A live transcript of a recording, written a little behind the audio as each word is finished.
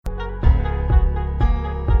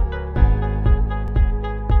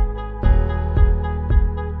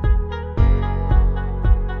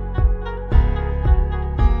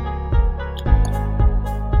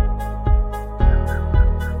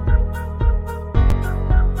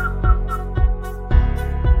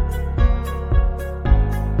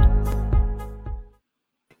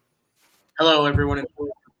Hello, everyone, and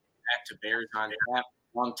welcome back to Bears on Tap.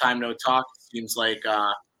 Long time no talk. Seems like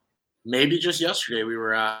maybe just yesterday we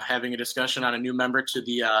were having a discussion on a new member to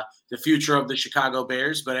the future of the Chicago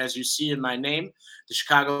Bears. But as you see in my name, the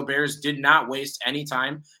Chicago Bears did not waste any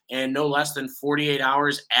time, and no less than 48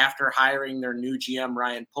 hours after hiring their new GM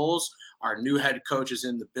Ryan Poles, our new head coach is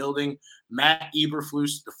in the building. Matt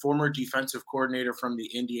Eberflus, the former defensive coordinator from the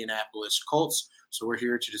Indianapolis Colts. So we're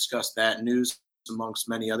here to discuss that news amongst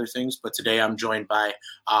many other things. But today I'm joined by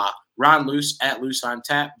Ron Luce at Luce on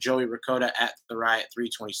Tap, Joey Ricotta at The Riot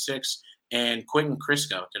 326, and Quentin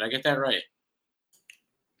Crisco. Did I get that right?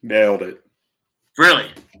 Nailed it. Really?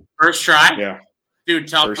 First try? Yeah. Dude,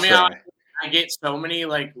 tell me how I get so many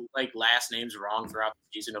like last names wrong throughout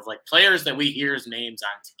the season of like players that we hear as names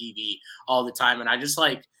on TV all the time. And I just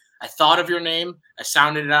I thought of your name, I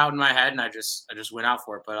sounded it out in my head, and I just went out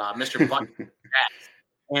for it. But Mr. Buck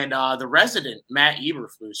and the resident Matt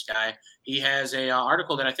Eberflus guy, he has a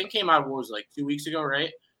article that I think came out, what was it, like 2 weeks ago, right?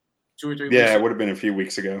 2 or 3 weeks ago. Yeah, it would have been a few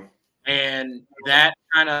weeks ago. And that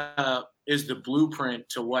kind of is the blueprint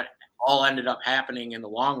to what all ended up happening in the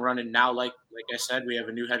long run. And now, like I said, we have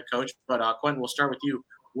a new head coach. But Quentin, we'll start with you.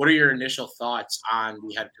 What are your initial thoughts on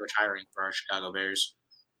the head coach hiring for our Chicago Bears?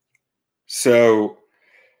 So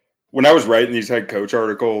when I was writing these head coach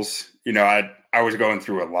articles, I was going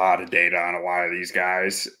through a lot of data on a lot of these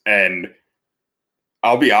guys. And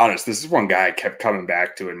I'll be honest, this is one guy I kept coming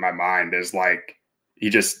back to in my mind as like,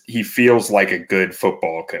 he feels like a good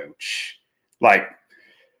football coach. Like,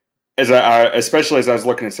 especially as I was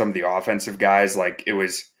looking at some of the offensive guys, like it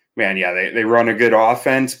was, man, yeah, they run a good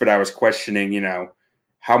offense, but I was questioning,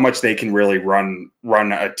 how much they can really run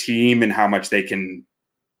a team and how much they can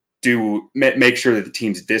make sure that the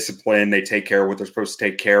team's disciplined, they take care of what they're supposed to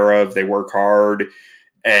take care of, they work hard.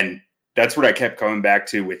 And that's what I kept coming back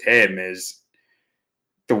to with him is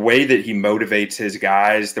the way that he motivates his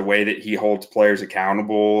guys, the way that he holds players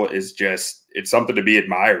accountable is just, it's something to be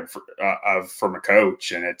admired from a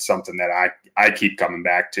coach. And it's something that I keep coming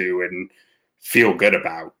back to and feel good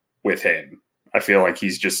about with him. I feel like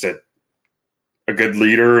he's just a good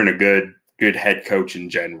leader and a good head coach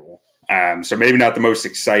in general. So maybe not the most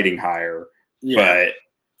exciting hire, but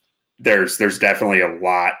there's definitely a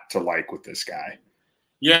lot to like with this guy.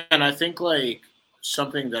 Yeah, and I think like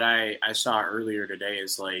something that I saw earlier today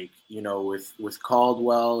is like, with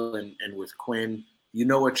Caldwell and with Quinn, you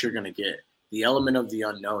know what you're going to get. The element of the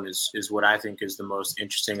unknown is what I think is the most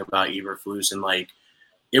interesting about Eberflus. And like,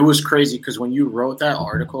 it was crazy because when you wrote that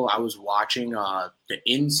article, I was watching the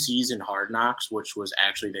in-season Hard Knocks, which was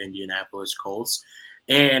actually the Indianapolis Colts.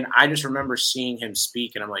 And I just remember seeing him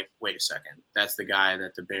speak, and I'm like, wait a second, that's the guy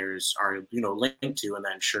that the Bears are, linked to. And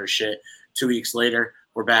then sure shit, 2 weeks later,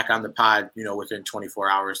 we're back on the pod, within 24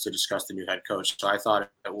 hours to discuss the new head coach. So I thought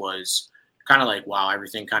it was kind of like, wow,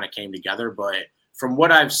 everything kind of came together. But from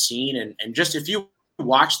what I've seen, and just if you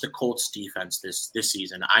watch the Colts defense this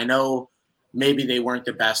season, I know maybe they weren't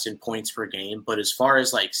the best in points per game, but as far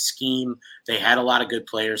as like scheme, they had a lot of good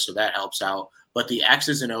players, so that helps out. But the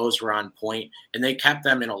X's and O's were on point, and they kept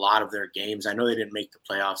them in a lot of their games. I know they didn't make the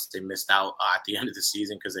playoffs. They missed out at the end of the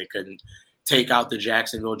season because they couldn't take out the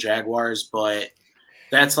Jacksonville Jaguars. But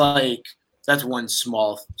that's one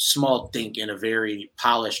small dink in a very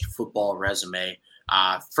polished football resume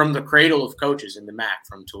from the cradle of coaches in the MAC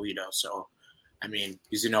from Toledo. So, I mean,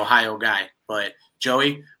 he's an Ohio guy. But,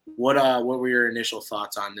 Joey, what were your initial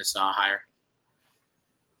thoughts on this hire?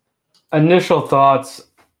 Initial thoughts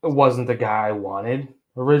 – it wasn't the guy I wanted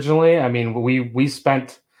originally. I mean, we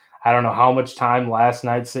spent I don't know how much time last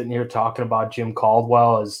night sitting here talking about Jim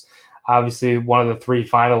Caldwell as obviously one of the three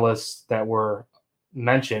finalists that were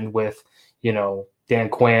mentioned with, Dan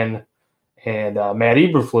Quinn and Matt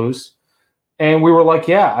Eberflus. And we were like,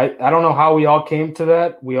 yeah, I don't know how we all came to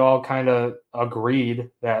that. We all kind of agreed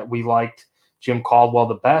that we liked Jim Caldwell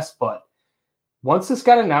the best, but once this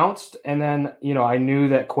got announced, and then, I knew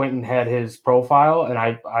that Quentin had his profile, and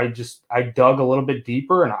I dug a little bit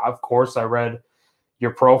deeper, and of course I read your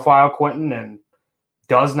profile, Quentin, and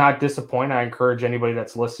does not disappoint. I encourage anybody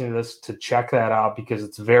that's listening to this to check that out because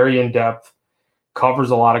it's very in-depth, covers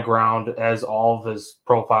a lot of ground, as all of his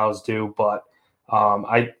profiles do, but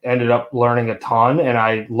I ended up learning a ton, and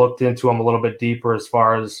I looked into him a little bit deeper as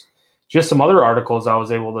far as just some other articles I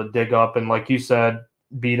was able to dig up, and like you said,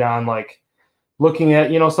 beat on like looking at,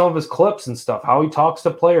 some of his clips and stuff, how he talks to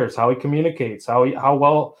players, how he communicates, how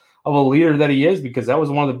well of a leader that he is, because that was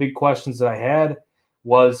one of the big questions that I had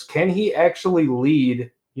was, can he actually lead,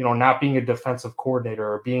 not being a defensive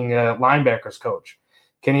coordinator or being a linebackers coach?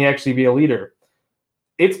 Can he actually be a leader?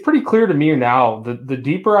 It's pretty clear to me now, the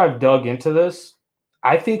deeper I've dug into this,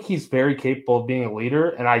 I think he's very capable of being a leader,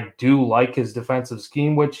 and I do like his defensive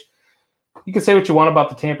scheme, which you can say what you want about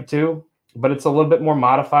the Tampa 2, but it's a little bit more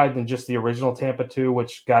modified than just the original Tampa 2,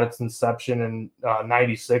 which got its inception in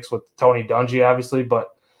 96 with Tony Dungy, obviously. But,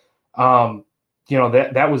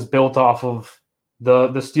 that was built off of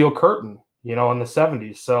the Steel Curtain, in the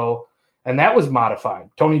 70s. So, and that was modified.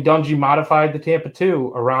 Tony Dungy modified the Tampa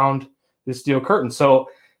 2 around the Steel Curtain. So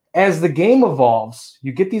as the game evolves,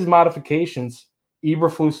 you get these modifications.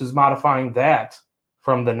 Eberflus is modifying that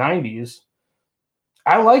from the 90s.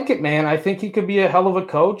 I like it, man. I think he could be a hell of a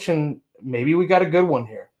coach, and maybe we got a good one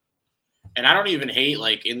here. And I don't even hate,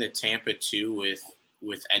 like, in the Tampa 2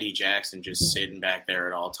 with Eddie Jackson just sitting back there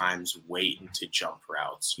at all times waiting to jump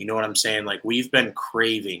routes. You know what I'm saying? Like, we've been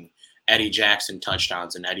craving Eddie Jackson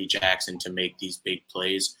touchdowns and Eddie Jackson to make these big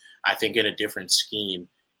plays. I think in a different scheme,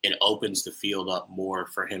 it opens the field up more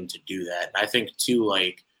for him to do that. And I think, too,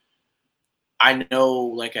 like, I know,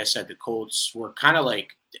 like I said, the Colts were kind of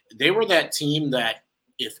like – they were that team that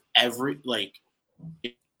if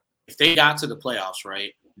they got to the playoffs,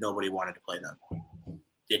 right, nobody wanted to play them.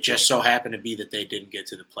 It just so happened to be that they didn't get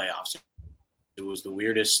to the playoffs. It was the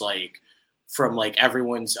weirdest, like, from, like,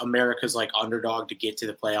 America's, like, underdog to get to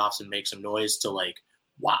the playoffs and make some noise to, like,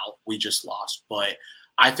 wow, we just lost. But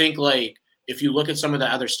I think, like, if you look at some of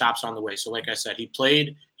the other stops on the way, so like I said, he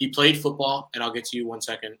played football, and I'll get to you in 1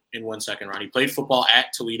 second, Ron. He played football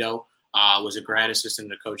at Toledo, was a grad assistant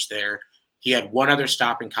to coach there. He had one other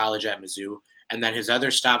stop in college at Mizzou, and then his other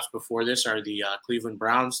stops before this are the Cleveland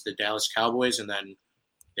Browns, the Dallas Cowboys, and then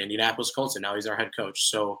the Indianapolis Colts, and now he's our head coach.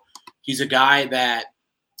 So he's a guy that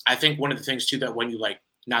I think one of the things, too, that when you, like,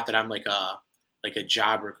 not that I'm like a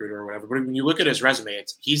job recruiter or whatever, but when you look at his resume,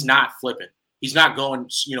 he's not flipping. He's not going,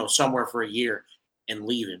 somewhere for a year and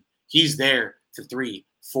leaving. He's there for 3,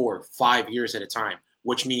 4, 5 years at a time,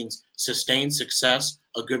 which means sustained success,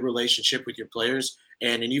 a good relationship with your players,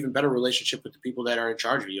 and an even better relationship with the people that are in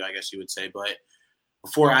charge of you, I guess you would say. But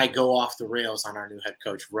before I go off the rails on our new head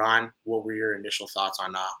coach, Ron, what were your initial thoughts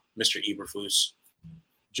on Mr. Eberflus?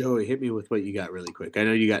 Joey, hit me with what you got really quick. I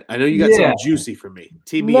know you got something juicy for me.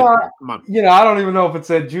 Team me up. Come on. I don't even know if it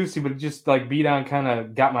said juicy, but just like B-Don kind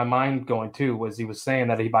of got my mind going too, was he was saying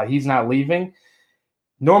that he's not leaving.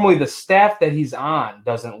 Normally the staff that he's on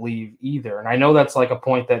doesn't leave either. And I know that's like a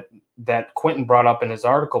point that Quentin brought up in his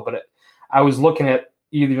article, but I was looking at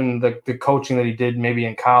even the coaching that he did maybe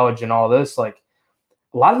in college and all this, like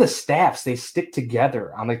a lot of the staffs, they stick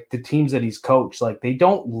together on the teams that he's coached. Like they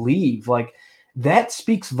don't leave. Like, that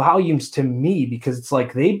speaks volumes to me because it's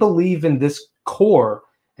like they believe in this core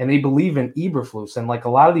and they believe in Eberflus. And like a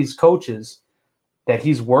lot of these coaches that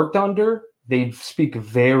he's worked under, they speak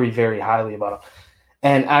very, very highly about him.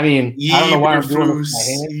 And I mean, I don't know why I'm doing this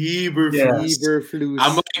with my hand.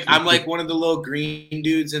 Eberflus. I'm like one of the little green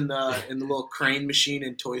dudes in the little crane machine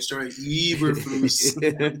in Toy Story. Eberflus.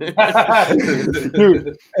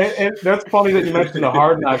 Dude, and that's funny that you mentioned the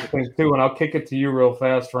Hard Knocks thing too. And I'll kick it to you real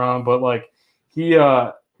fast, Ron. But like, he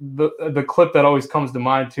the clip that always comes to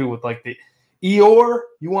mind too with like the Eeyore,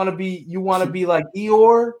 you want to be like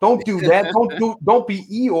Eeyore, don't do that, don't be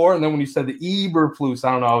Eeyore. And then when you said the Eberflus,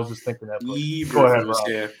 I don't know, I was just thinking that. Go ahead, Rob.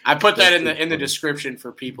 Yeah. I put that in the description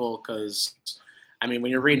for people because I mean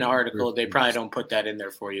when you're reading the article, they probably don't put that in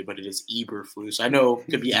there for you, but it is Eberflus. I know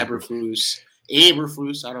it could be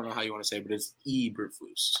Eberflus, I don't know how you want to say it, but it's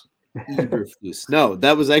Eberflus. Eberflus. No,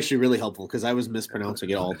 that was actually really helpful because I was mispronouncing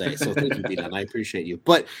it all day. So thank you, B-Don. I appreciate you.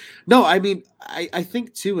 But no, I mean, I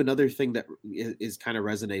think too, another thing that is kind of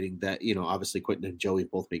resonating that, obviously Quentin and Joey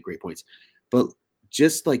both made great points, but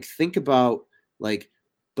just like think about like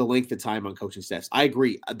the length of time on coaching staffs. I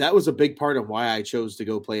agree. That was a big part of why I chose to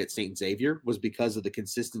go play at St. Xavier was because of the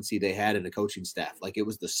consistency they had in the coaching staff. Like it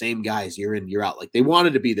was the same guys year in, year out. Like they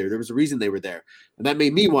wanted to be there. There was a reason they were there. And that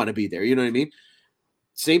made me want to be there. You know what I mean?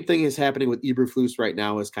 Same thing is happening with Eberflus right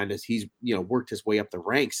now as kind of he's, worked his way up the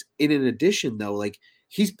ranks. And in addition, though, like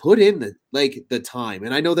he's put in the time.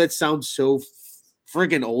 And I know that sounds so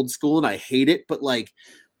friggin' old school and I hate it, but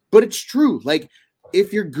it's true. Like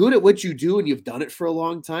if you're good at what you do and you've done it for a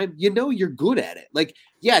long time, you're good at it. Like,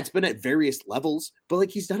 yeah, it's been at various levels, but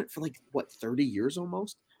like he's done it for 30 years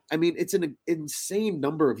almost. I mean, it's an insane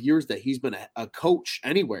number of years that he's been a coach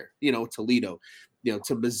anywhere, Toledo,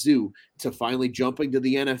 to Mizzou, to finally jumping to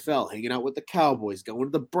the NFL, hanging out with the Cowboys, going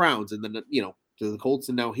to the Browns, and then, to the Colts,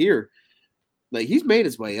 and now here. Like, he's made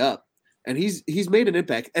his way up, and he's made an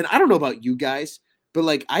impact. And I don't know about you guys,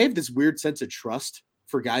 but, I have this weird sense of trust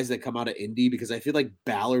for guys that come out of Indy because I feel like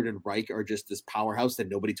Ballard and Reich are just this powerhouse that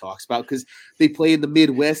nobody talks about because they play in the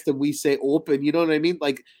Midwest and we say open, you know what I mean?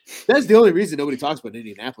 Like, that's the only reason nobody talks about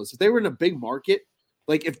Indianapolis. If they were in a big market,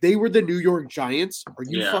 Like if they were the New York Giants, are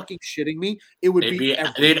you fucking shitting me? It would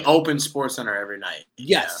they'd open SportsCenter every night.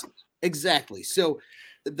 Yes, exactly. So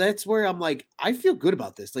that's where I'm like, I feel good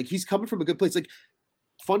about this. Like he's coming from a good place. Like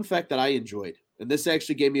fun fact that I enjoyed, and this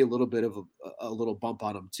actually gave me a little bit of a little bump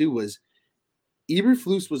on him too, was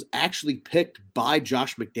Eberflus was actually picked by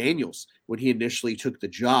Josh McDaniels when he initially took the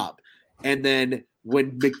job. And then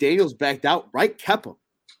when McDaniels backed out, Reich kept him.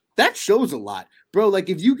 That shows a lot. Bro, like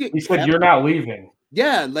if you get he said you're not leaving.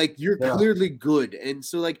 Yeah, like you're clearly good. And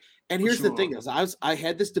so like, and here's the thing is I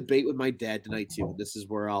had this debate with my dad tonight too. And this is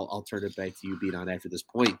where I'll turn it back to you being on after this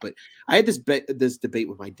point. But I had this debate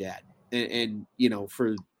with my dad. And you know,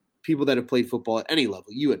 for people that have played football at any level,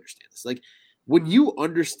 you understand this. Like when you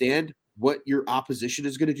understand what your opposition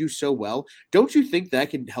is going to do so well, don't you think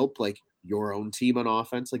that can help like your own team on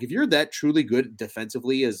offense? Like if you're that truly good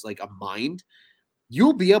defensively as like a mind,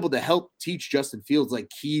 you'll be able to help teach Justin Fields like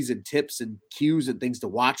keys and tips and cues and things to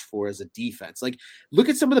watch for as a defense. Like look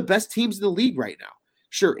at some of the best teams in the league right now.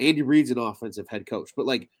 Sure, Andy Reid's an offensive head coach, but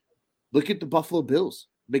like look at the Buffalo Bills.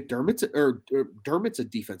 Dermot's a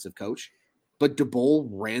defensive coach, but DeBoer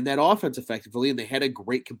ran that offense effectively and they had a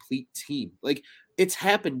great complete team. Like it's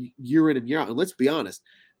happened year in and year out. And let's be honest,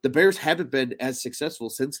 the Bears haven't been as successful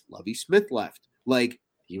since Lovie Smith left. Like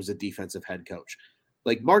he was a defensive head coach.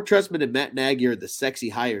 Like Mark Trestman and Matt Nagy are the sexy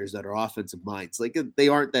hires that are offensive minds. Like they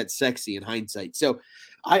aren't that sexy in hindsight. So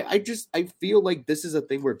I feel like this is a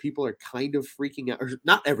thing where people are kind of freaking out, or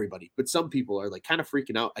not everybody, but some people are like kind of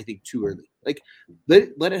freaking out, I think, too early. Like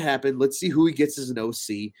let it happen. Let's see who he gets as an OC.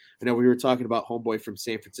 I know we were talking about homeboy from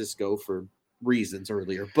San Francisco for reasons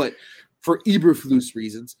earlier, but for Eberflus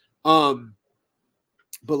reasons. But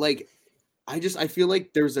like I feel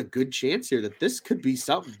like there's a good chance here that this could be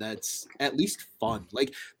something that's at least fun.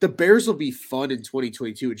 Like the Bears will be fun in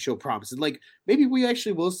 2022 and show promise. And like maybe we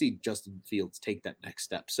actually will see Justin Fields take that next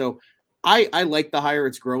step. So I like the hire.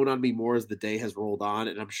 It's grown on me more as the day has rolled on,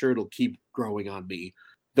 and I'm sure it'll keep growing on me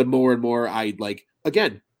the more and more I like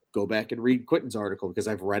again go back and read Quentin's article because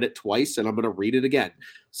I've read it twice and I'm gonna read it again.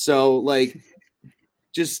 So like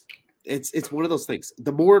just it's one of those things.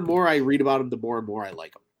 The more and more I read about him, the more and more I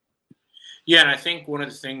like him. Yeah, and I think one of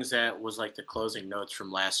the things that was like the closing notes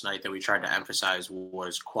from last night that we tried to emphasize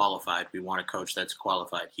was qualified. We want a coach that's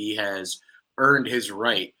qualified. He has earned his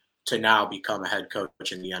right to now become a head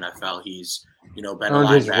coach in the NFL. He's, been a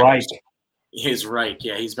linebacker. His right.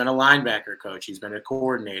 Yeah, he's been a linebacker coach. He's been a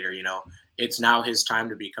coordinator. It's now his time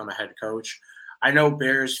to become a head coach. I know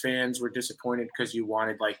Bears fans were disappointed because you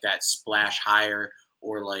wanted like that splash hire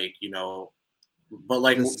or like, but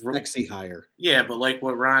like the sexy hire. Yeah, but like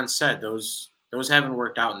what Ron said, those haven't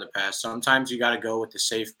worked out in the past. Sometimes you got to go with the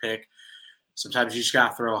safe pick. Sometimes you just got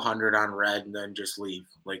to throw 100 on red and then just leave.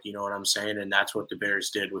 Like, you know what I'm saying? And that's what the Bears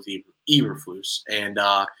did with Eberflus. And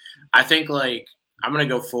I think like I'm going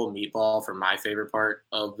to go full meatball for my favorite part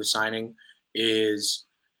of the signing is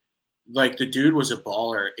like the dude was a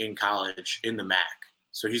baller in college in the MAC.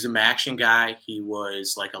 So he's a MACtion guy. He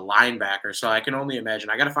was like a linebacker. So I can only imagine.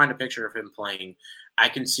 I got to find a picture of him playing. I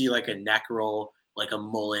can see like a neck roll, like a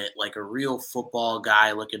mullet, like a real football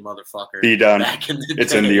guy looking motherfucker. Be done.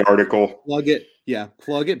 It's in the article. Plug it. Yeah,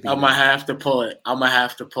 plug it. I'm going to have to pull it.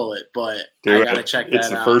 But I got to check that out. It's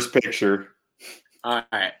the first picture. All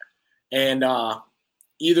right. And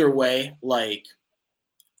either way, like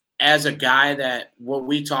as a guy that what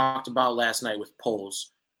we talked about last night with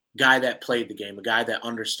polls, guy that played the game, a guy that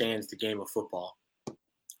understands the game of football.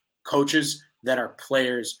 Coaches that are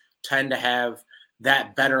players tend to have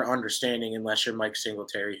that better understanding unless you're Mike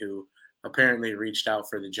Singletary, who apparently reached out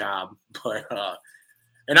for the job. But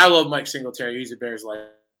and I love Mike Singletary. He's a Bears like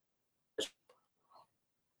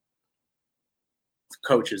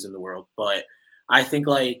coaches in the world. But I think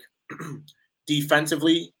like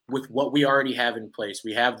defensively, with what we already have in place,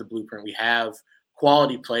 we have the blueprint, we have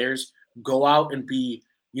quality players, go out and be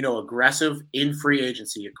aggressive in free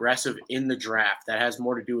agency, aggressive in the draft. That has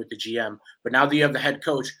more to do with the GM. But now that you have the head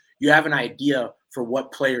coach, you have an idea for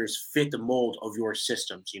what players fit the mold of your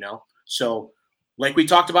systems, So like we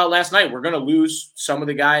talked about last night, we're going to lose some of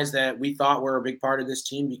the guys that we thought were a big part of this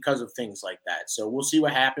team because of things like that. So we'll see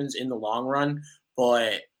what happens in the long run.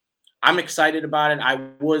 But I'm excited about it. I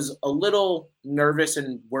was a little nervous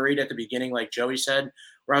and worried at the beginning, like Joey said,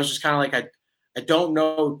 where I was just kind of like, I don't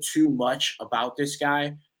know too much about this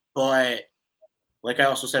guy, but like I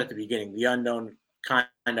also said at the beginning, the unknown kind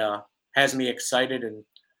of has me excited. And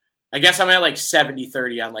I guess I'm at like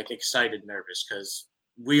 70-30 on like excited, nervous, because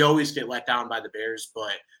we always get let down by the Bears,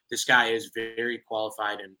 but this guy is very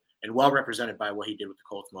qualified and well represented by what he did with the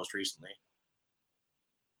Colts most recently.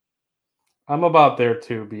 I'm about there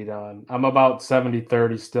too, B-Don. I'm about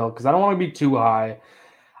 70-30 still because I don't want to be too high.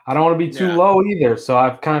 I don't want to be too low either. So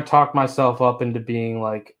I've kind of talked myself up into being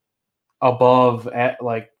like above at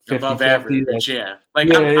like 50, above average.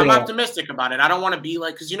 Like, I'm optimistic about it. I don't want to be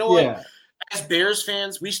like, because you know what? As Bears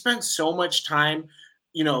fans, we spend so much time,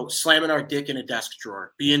 slamming our dick in a desk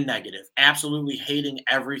drawer, being negative, absolutely hating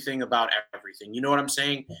everything about everything. You know what I'm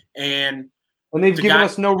saying? And they've given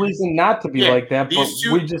us no reason not to be like that.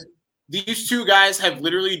 These two guys have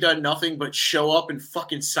literally done nothing but show up and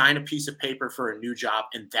fucking sign a piece of paper for a new job,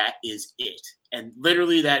 and that is it. And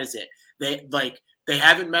literally, that is it. They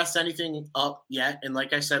haven't messed anything up yet. And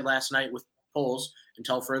like I said last night with polls,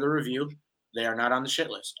 until further review, they are not on the shit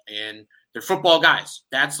list. And they're football guys.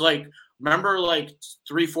 That's remember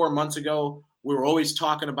 3-4 months ago, we were always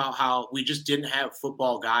talking about how we just didn't have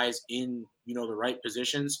football guys in, the right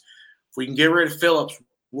positions. If we can get rid of Phillips,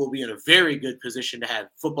 we'll be in a very good position to have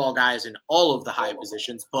football guys in all of the high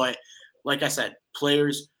positions. But like I said,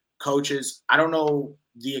 players, coaches, I don't know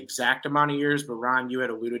the exact amount of years, but Ron, you had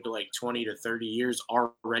alluded to 20 to 30 years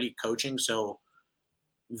already coaching. So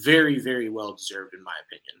very, very well deserved in my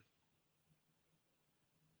opinion.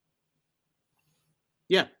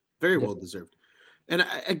 Yeah, very well deserved. And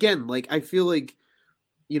again, I feel like,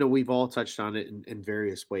 we've all touched on it in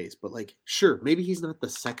various ways, but sure, maybe he's not the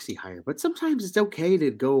sexy hire, but sometimes it's okay to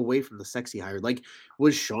go away from the sexy hire.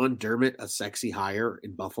 Was Sean Dermott a sexy hire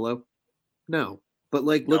in Buffalo? No. But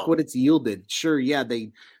look what it's yielded. Sure, yeah,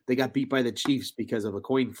 they got beat by the Chiefs because of a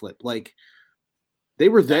coin flip. They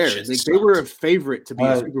were there. They were a favorite to be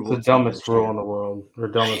a Super Bowl. The dumbest rule in the world. Or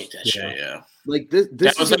dumbest. I hate that shit, yeah. This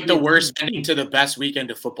that was the worst ending to the best weekend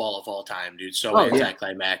of football of all time, dude. So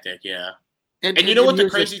anticlimactic, yeah. And you know what the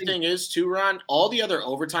crazy thing is too, Ron? All the other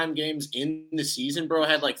overtime games in the season, bro,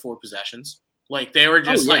 had 4 possessions. They were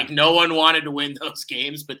just no one wanted to win those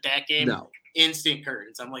games, but that game, instant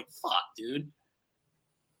curtains. I'm like, fuck, dude.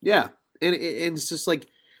 Yeah, and it's just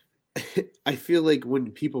I feel like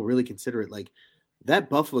when people really consider it,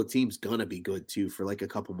 that Buffalo team's gonna be good too for a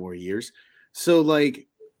couple more years. So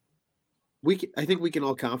I think we can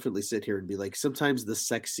all confidently sit here and be sometimes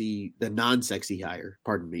the non-sexy hire,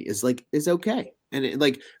 is okay.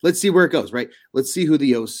 And let's see where it goes, right? Let's see who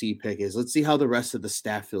the OC pick is. Let's see how the rest of the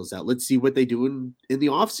staff fills out. Let's see what they do in the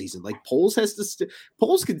offseason. Poles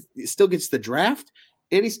still gets the draft,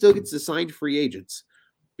 and he still gets to sign free agents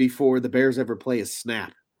before the Bears ever play a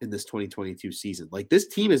snap in this 2022 season. This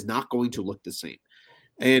team is not going to look the same.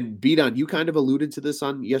 And B-Don, you kind of alluded to this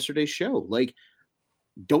on yesterday's show.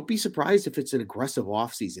 Don't be surprised if it's an aggressive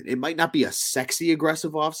offseason. It might not be a sexy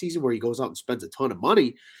aggressive offseason where he goes out and spends a ton of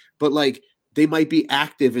money, but they might be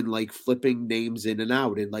active in flipping names in and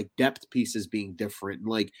out and depth pieces being different.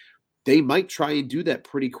 And they might try and do that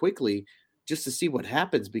pretty quickly just to see what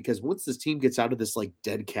happens, because once this team gets out of this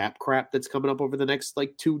dead cap crap that's coming up over the next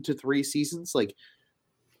 2 to 3 seasons,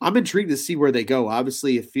 I'm intrigued to see where they go.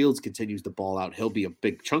 Obviously, if Fields continues to ball out, he'll be a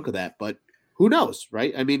big chunk of that, but who knows,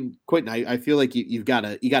 right? I mean, Quentin, I feel like you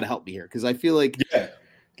gotta help me here, because I feel like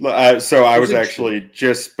so I was actually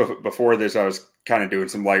just before this, I was kind of doing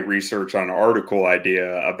some light research on an article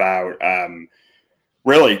idea about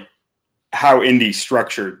really how Indy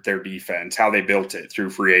structured their defense, how they built it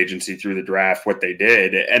through free agency, through the draft, what they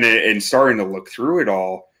did, and starting to look through it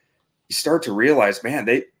all, you start to realize, man,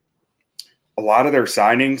 a lot of their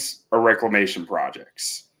signings are reclamation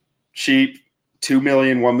projects, cheap. $2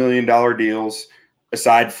 million, $1 million deals,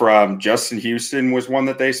 aside from Justin Houston was one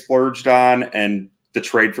that they splurged on, and the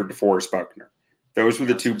trade for DeForest Buckner. Those were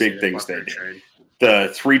the two big things they did.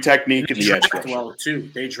 The 3 technique and the edge rusher.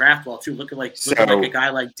 They draft well too. Looking like a guy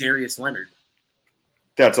like Darius Leonard.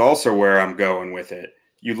 That's also where I'm going with it.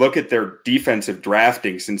 You look at their defensive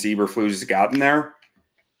drafting since Eberflus has gotten there.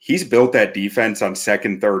 He's built that defense on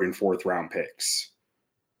 2nd, 3rd, and 4th round picks.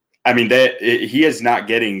 I mean, he is not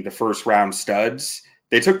getting the first round studs.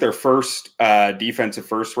 They took their first defensive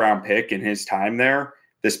first round pick in his time there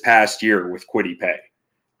this past year with Kwity Paye.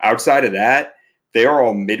 Outside of that, they are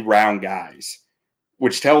all mid-round guys,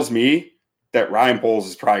 which tells me that Ryan Poles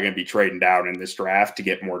is probably going to be trading down in this draft to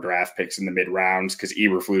get more draft picks in the mid-rounds, because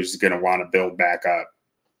Eberflus is going to want to build back up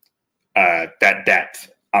that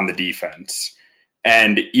depth on the defense.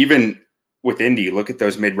 And even with Indy, look at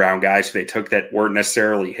those mid-round guys they took that weren't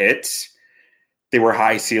necessarily hits. They were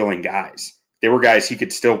high-ceiling guys. They were guys he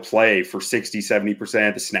could still play for 60, 70%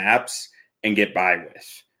 of the snaps and get by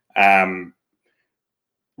with.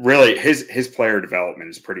 Really, his player development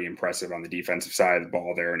is pretty impressive on the defensive side of the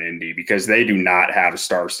ball there in Indy, because they do not have a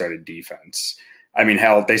star-studded defense. I mean,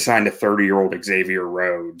 hell, they signed a 30-year-old Xavier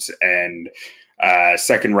Rhodes and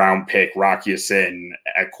 2nd-round pick Rock Ya-Sin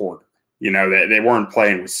at quarter. You know, they weren't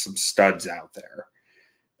playing with some studs out there.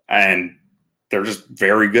 And they're just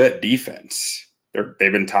very good defense.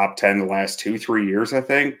 They've been top 10 the last 2-3 years, I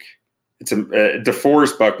think. It's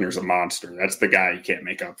DeForest Buckner's a monster. That's the guy you can't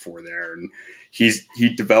make up for there. And he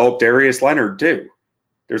developed Darius Leonard too.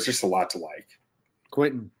 There's just a lot to like.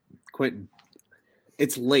 Quentin,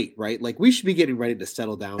 it's late, right? Like, we should be getting ready to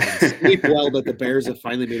settle down and sleep well that the Bears have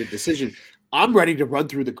finally made a decision. I'm ready to run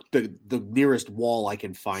through the nearest wall I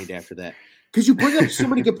can find after that. Because you bring up so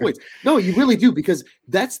many good points. No, you really do, because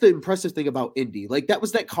that's the impressive thing about Indy. Like, that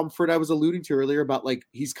was that comfort I was alluding to earlier about, like,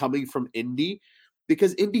 he's coming from Indy,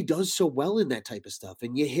 because Indy does so well in that type of stuff,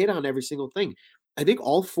 and you hit on every single thing. I think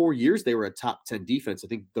all 4 years they were a top 10 defense. I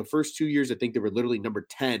think the first 2 years, I think they were literally number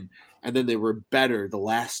 10, and then they were better the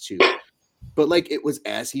last two. But, like, it was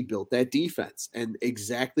as he built that defense, and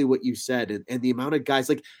exactly what you said, and the amount of guys,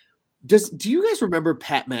 like, do you guys remember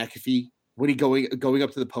Pat McAfee when he going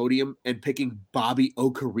up to the podium and picking Bobby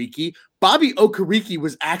Okereke? Bobby Okereke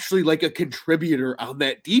was actually like a contributor on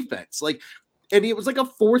that defense. Like, and he was like a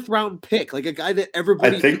 4th round pick, like a guy that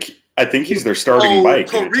everybody. I think he's their starting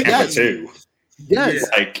Mike in Tampa too. Yes,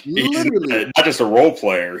 like he's not just a role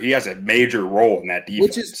player; he has a major role in that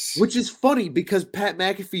defense. Which is funny, because Pat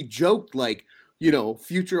McAfee joked, like, you know,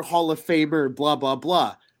 future Hall of Famer, blah blah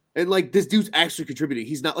blah. And, like, this dude's actually contributing.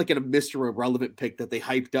 He's not like a Mr. Irrelevant pick that they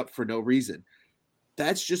hyped up for no reason.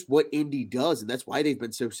 That's just what Indy does, and that's why they've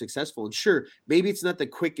been so successful. And sure, maybe it's not the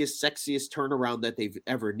quickest, sexiest turnaround that they've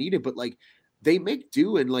ever needed, but, like, they make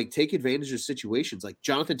do and, like, take advantage of situations. Like,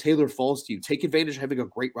 Jonathan Taylor falls to you. Take advantage of having a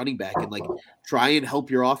great running back and, like, try and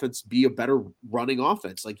help your offense be a better running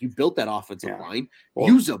offense. Like, you built that offensive line. Well,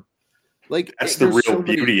 use them. Like, that's the real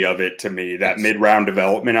beauty of it to me, that mid-round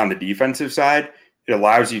development on the defensive side. It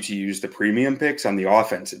allows you to use the premium picks on the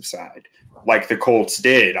offensive side, like the Colts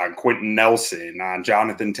did on Quentin Nelson, on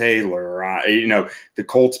Jonathan Taylor. You know, the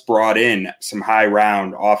Colts brought in some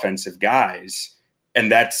high-round offensive guys,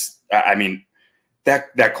 and that's, I mean,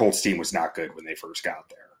 that Colts team was not good when they first got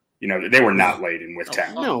there. You know, they were not laden with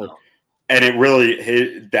talent. No. And it really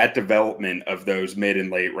hit that development of those mid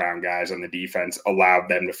and late round guys on the defense allowed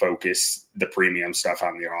them to focus the premium stuff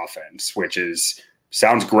on the offense, which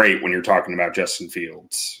sounds great when you're talking about Justin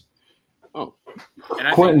Fields. Oh,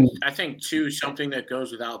 and I think too, something that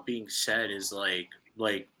goes without being said is like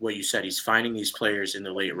what you said. He's finding these players in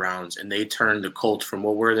the late rounds, and they turned the Colts from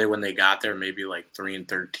what were they when they got there? Maybe like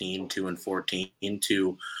 3-13, 2-14,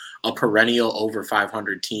 into a perennial over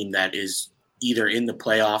 500 team that is either in the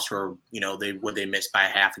playoffs or, you know, they missed by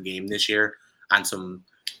half a game this year on some.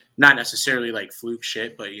 Not necessarily like fluke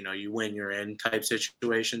shit, but, you know, you win, you're in type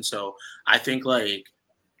situation. So I think, like,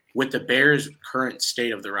 with the Bears' current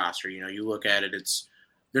state of the roster, you know, you look at it,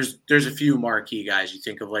 there's a few marquee guys. You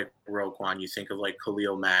think of like Roquan, you think of like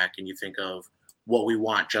Khalil Mack, and you think of what we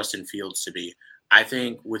want Justin Fields to be. I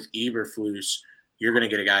think with Eberflus, you're going to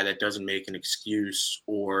get a guy that doesn't make an excuse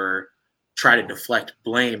or try to deflect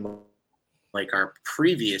blame like our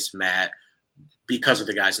previous Matt, because of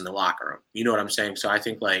the guys in the locker room. You know what I'm saying? So I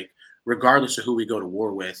think, like, regardless of who we go to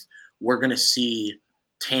war with, we're going to see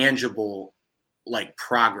tangible, like,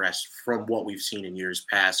 progress from what we've seen in years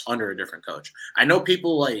past under a different coach. I know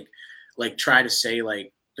people like try to say,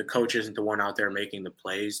 like, the coach isn't the one out there making the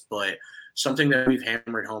plays, but something that we've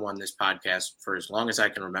hammered home on this podcast for as long as I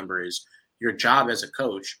can remember is your job as a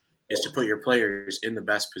coach is to put your players in the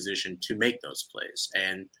best position to make those plays.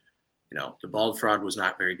 And, you know, the Bald Fraud was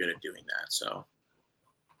not very good at doing that.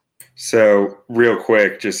 So real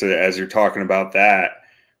quick, just as you're talking about that,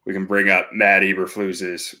 we can bring up Matt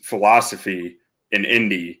Eberflus's philosophy in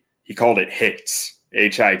Indy. He called it HITS,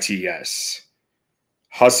 HITS.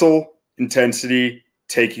 Hustle, intensity,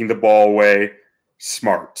 taking the ball away,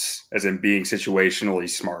 smarts, as in being situationally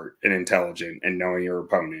smart and intelligent and knowing your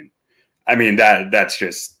opponent. I mean, that's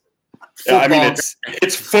just football. I mean,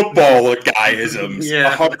 it's football guyisms,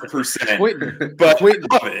 100%. But I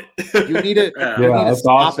love it. You need to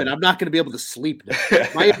stop it. I'm not going to be able to sleep now.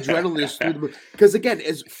 My adrenaline is through the roof. Because again,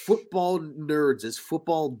 as football nerds, as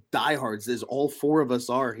football diehards, as all 4 of us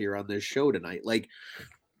are here on this show tonight, like,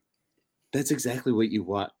 that's exactly what you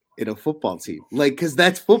want in a football team. Like, because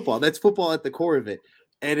that's football. That's football at the core of it.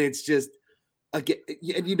 And it's just, again,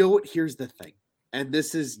 and you know what? Here's the thing. And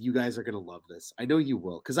this is, you guys are going to love this. I know you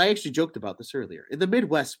will, because I actually joked about this earlier. In the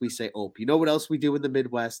Midwest, we say, "Oh, you know what else we do in the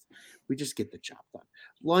Midwest? We just get the job done.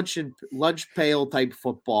 Lunch pail type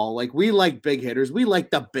football. Like, we like big hitters. We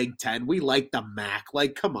like the Big Ten. We like the MAC.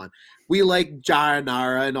 Like, come on. We like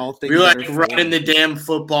Jaranara and all things. We like running the damn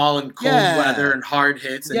football and cold weather and hard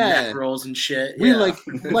hits and neck rolls and shit. We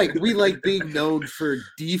like being known for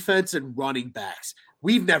defense and running backs.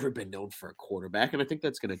 we've never been known for a quarterback, and I think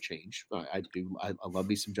that's going to change. I love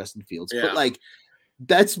me some Justin Fields, but like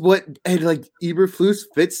that's what, and like Eberflus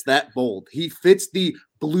fits that mold. He fits the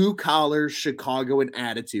blue collar Chicagoan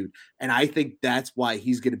attitude, and I think that's why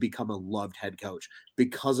he's going to become a loved head coach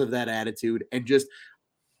because of that attitude and just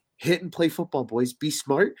hit and play football, boys. Be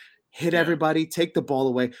smart, hit everybody, take the ball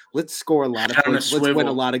away. Let's score a lot of points. Let's win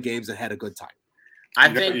a lot of games and had a good time.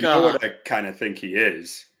 You know what I kind of think he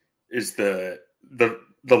is the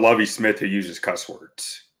Lovie Smith who uses cuss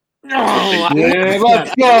words. Let's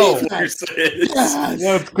go. Let's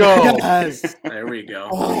go. Yes. There we go.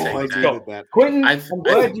 Let's go. Quentin, I'm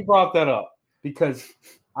glad you brought that up because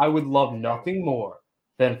I would love nothing more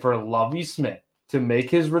than for Lovie Smith to make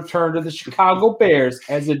his return to the Chicago Bears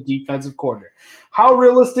as a defensive coordinator. How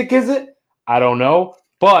realistic is it? I don't know.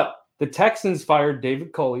 But the Texans fired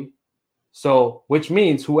David Culley. So, which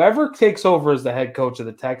means whoever takes over as the head coach of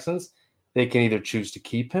the Texans, they can either choose to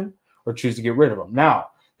keep him or choose to get rid of him.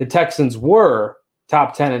 Now, the Texans were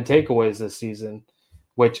top 10 in takeaways this season,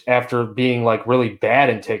 which after being like really bad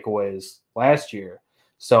in takeaways last year.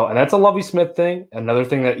 So, and that's a Lovie Smith thing. Another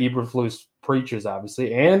thing that Eberflus preaches,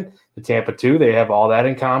 obviously, and the Tampa too. They have all that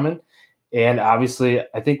in common. And obviously,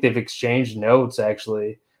 I think they've exchanged notes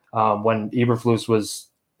actually when Eberflus was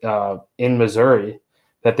in Missouri,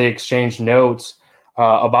 that they exchanged notes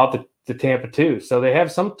about the Tampa too. So they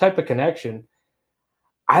have some type of connection.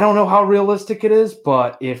 I don't know how realistic it is,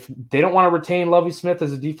 but if they don't want to retain Lovie Smith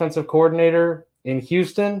as a defensive coordinator in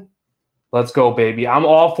Houston, let's go, baby. I'm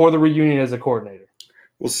all for the reunion as a coordinator.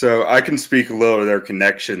 Well, so I can speak a little to their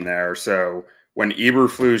connection there. So when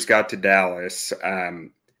Eberflus got to Dallas,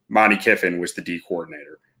 Monty Kiffin was the D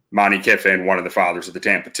coordinator. Monty Kiffin, one of the fathers of the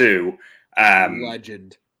Tampa 2.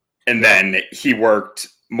 Legend. And then he worked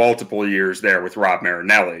multiple years there with Rob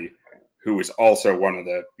Marinelli, who was also one of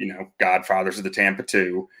the, godfathers of the Tampa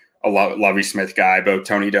 2, a Lovie Smith guy, both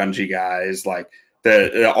Tony Dungy guys, like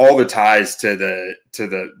all the ties to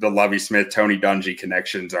the Lovie Smith, Tony Dungy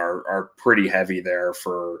connections are pretty heavy there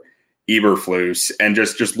for Eberflus. And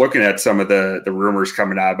just looking at some of the rumors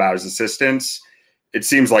coming out about his assistants, it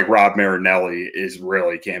seems like Rob Marinelli is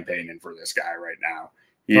really campaigning for this guy right now.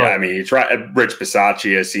 Yeah, I mean, Rich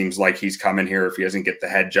Bisaccia seems like he's coming here if he doesn't get the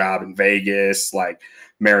head job in Vegas. Like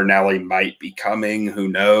Marinelli might be coming, who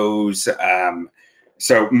knows?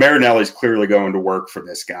 So Marinelli's clearly going to work for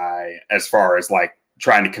this guy as far as like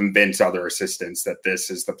trying to convince other assistants that this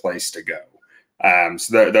is the place to go.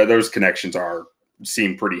 So those connections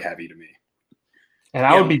seem pretty heavy to me. And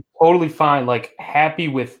I would be totally fine, like happy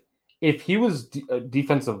with if he was a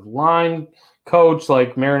defensive line coach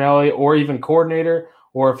like Marinelli or even coordinator,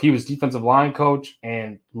 or if he was defensive line coach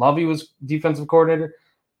and Lovie was defensive coordinator.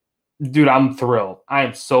 Dude, I'm thrilled. I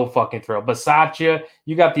am so fucking thrilled. Bisaccia,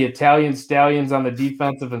 you got the Italian stallions on the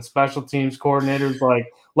defensive and special teams coordinators.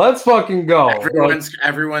 Like, let's fucking go.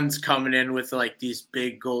 Everyone's coming in with like these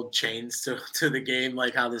big gold chains to the game,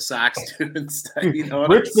 like how the Sox do and stuff. You know,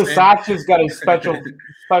 Rich Bisaccia's got a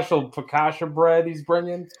special focaccia bread he's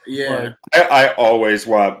bringing. Yeah, I always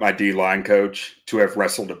want my D-line coach to have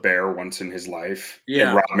wrestled a bear once in his life. Yeah,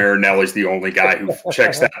 and Rob Marinelli's the only guy who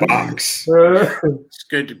checks that box. It's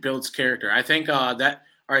good to build character. I think that.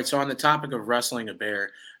 All right, so on the topic of wrestling a bear,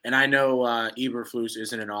 and I know Eberflus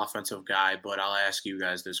isn't an offensive guy, but I'll ask you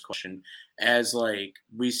guys this question. As, like,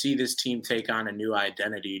 we see this team take on a new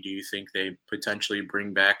identity, do you think they potentially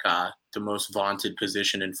bring back the most vaunted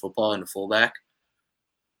position in football in fullback?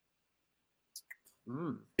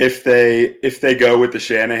 If they go with the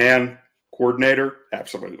Shanahan coordinator,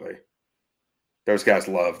 absolutely. Those guys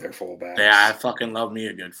love their fullbacks. Yeah, I fucking love me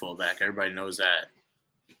a good fullback. Everybody knows that.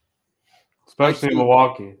 Especially in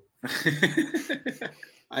Milwaukee.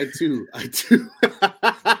 I too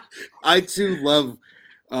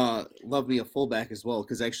love me a fullback as well,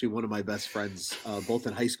 because actually one of my best friends, both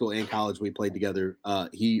in high school and college, we played together.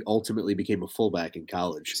 He ultimately became a fullback in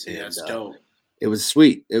college. Yeah, that's dope. It was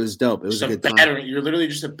sweet. It was dope. It was a good time. You're literally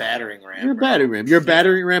just a battering ram. You're a battering ram. You're a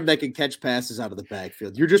battering ram that can catch passes out of the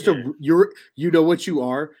backfield. You're just you know what you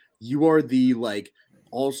are? You are the like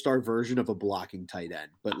all-star version of a blocking tight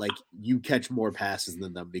end, but like you catch more passes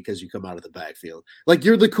than them because you come out of the backfield. Like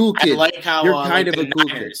you're the cool kid. I like how you're kind of the a cool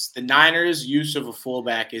Niners. The Niners' use of a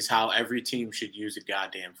fullback is how every team should use a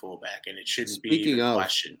goddamn fullback, and it shouldn't be even a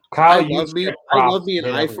question. Kyle, I love me an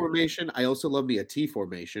I formation. I also love me a T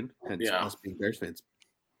formation. Hence us being Bears fans.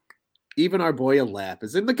 Even our boy Alap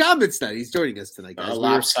is in the comments tonight. He's joining us tonight, guys.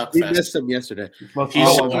 We missed him yesterday.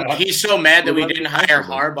 He's so mad that we didn't hire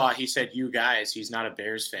Harbaugh. He said, "You guys, he's not a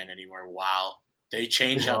Bears fan anymore." Wow, they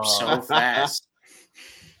change up so fast.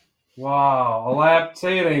 Wow,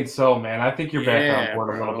 say it ain't so, man. I think you're back Yeah, on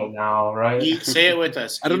board a little bro. bit now, right? Say it with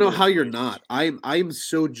us. I don't know how you're not. I'm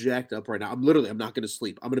so jacked up right now. I'm not going to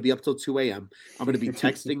sleep. I'm going to be up till 2 a.m. I'm going to be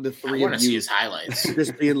texting the I three want of to see you, his highlights.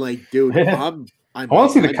 just being like, dude, I'm I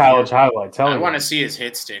want to see the I'm college here. highlights. Tell I me. want to see his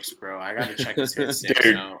hit sticks, bro. I got to check his hit sticks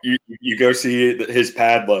Dude, out. you go see his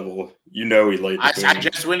pad level. You know he laid the I boom.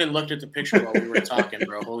 just went and looked at the picture while we were talking,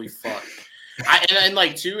 bro. Holy fuck! And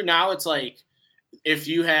like too, now it's like if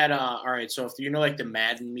you had all right, so if you know like the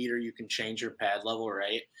Madden meter, you can change your pad level,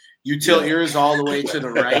 right? You tilt yours all the way to the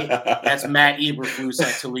right. That's Matt Eberflus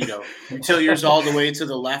at Toledo. You tilt yours all the way to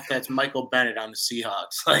the left. That's Michael Bennett on the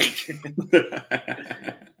Seahawks. Like,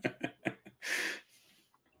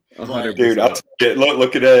 dude, I'll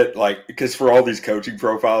look at it like because for all these coaching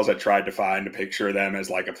profiles, I tried to find a picture of them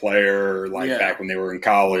as like a player, or like back when they were in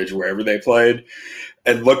college, wherever they played.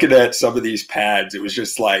 And looking at some of these pads, it was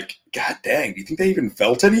just like, God dang, do you think they even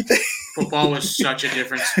felt anything? Football was such a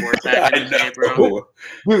different sport back in the day, bro.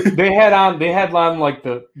 Dude, they had on like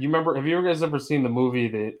you remember, have you guys ever seen the movie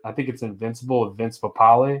that I think it's Invincible with Vince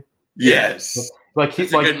Papale? Yes. Like he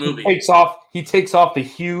takes off the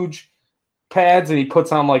huge pads and he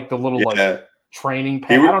puts on like the little like training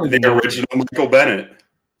pad. I don't even know. Original Michael Bennett.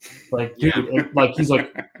 Like, dude, like he's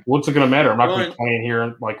like, what's it gonna matter? I'm not gonna be playing here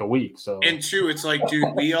in like a week. So and two, it's like,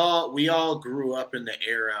 dude, we all grew up in the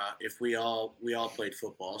era. If we all played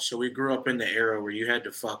football, so we grew up in the era where you had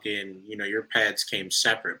to fucking, your pads came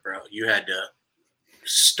separate, bro. You had to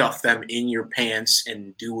stuff them in your pants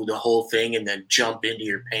and do the whole thing, and then jump into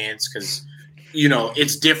your pants because,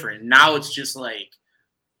 it's different. Now it's just like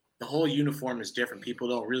the whole uniform is different. People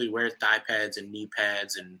don't really wear thigh pads and knee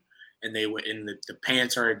pads and the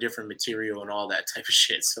pants are a different material and all that type of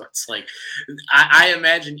shit. So it's like, I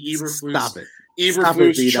imagine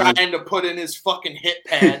Eberflus trying to put in his fucking hip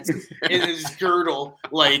pads in his girdle,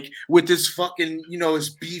 like with his fucking, his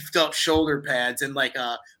beefed up shoulder pads and like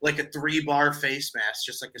a 3-bar face mask,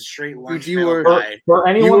 just like a straight lunch. For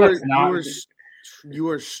anyone that's not. You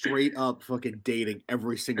are straight up fucking dating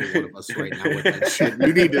every single one of us right now with that shit.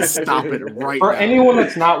 You need to stop it right now. For anyone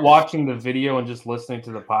that's not watching the video and just listening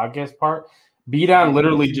to the podcast part, B-Don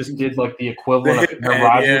literally just did like the equivalent of Aaron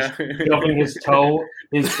Rodgers shoving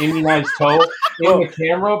his immunized toe in the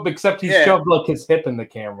camera, except he shoved like his hip in the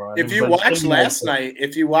camera. If you watched last night,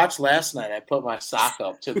 I put my sock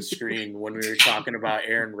up to the screen when we were talking about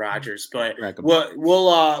Aaron Rodgers. But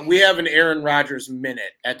we have an Aaron Rodgers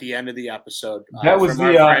minute at the end of the episode. That was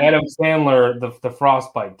the Adam Sandler, the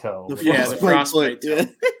frostbite toe. The frostbite toe.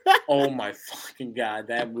 Oh my fucking god,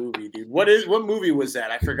 that movie, dude! What movie was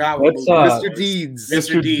that? I forgot. What movie Mr. Deeds.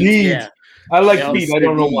 Mr. Deeds. Yeah, I like Deeds. I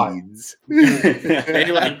don't know why.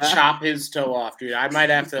 They like chop his toe off, dude. I might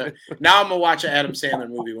have to. Now I'm gonna watch an Adam Sandler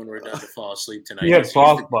movie when we're done to fall asleep tonight. He had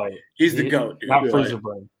frostbite. He's the GOAT, dude. Not freezer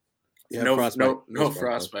burn. Yeah, no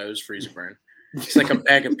frostbite. It was freezer burn. It's like a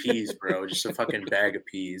bag of peas, bro. Just a fucking bag of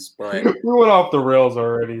peas. But we went off the rails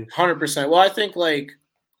already. 100%. Well, I think like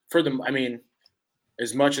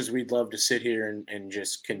as much as we'd love to sit here and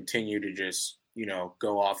just continue to just,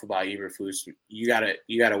 go off about Eberflus, you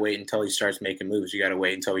gotta wait until he starts making moves. You gotta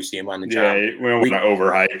wait until we see him on the job. Yeah, we don't want to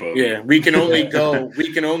overhype him. Yeah, we can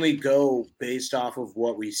only go based off of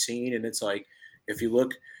what we've seen, and it's like if you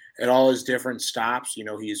look at all his different stops,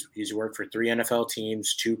 he's worked for 3 NFL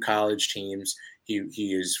teams, 2 college teams. He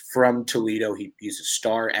is from Toledo. He's a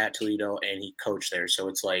star at Toledo, and he coached there. So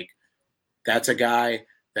it's like that's a guy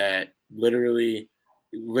that literally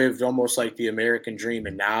lived almost like the American dream,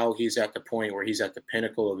 and now he's at the point where he's at the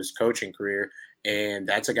pinnacle of his coaching career, and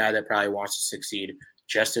that's a guy that probably wants to succeed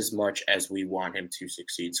just as much as we want him to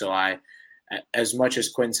succeed. So as much as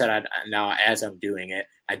Quinn said, now as I'm doing it,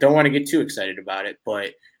 I don't want to get too excited about it,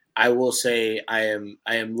 but I will say I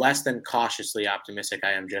am less than cautiously optimistic.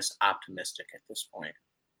 I am just optimistic at this point.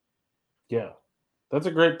 Yeah. That's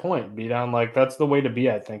a great point, B-Don. Like, that's the way to be,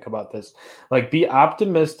 I think, about this. Like, be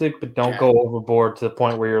optimistic, but don't go overboard to the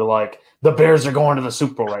point where you're like, the Bears are going to the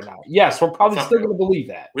Super Bowl right now. Yes, we're probably still going to believe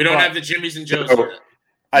that. We don't have the Jimmys and Joes.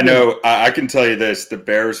 I know. I can tell you this. The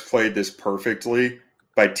Bears played this perfectly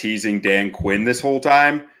by teasing Dan Quinn this whole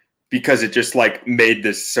time because it just, like, made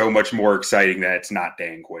this so much more exciting that it's not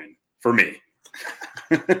Dan Quinn for me.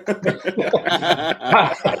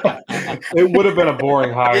 It would have been a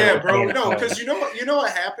boring hire. Yeah, bro. No, because you know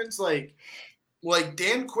what happens. Like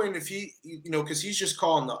Dan Quinn, if he, because he's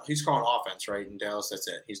calling offense, right? In Dallas, that's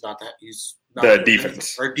it. He's not the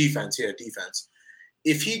defense or defense. Yeah, defense.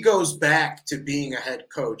 If he goes back to being a head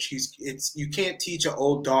coach, you can't teach an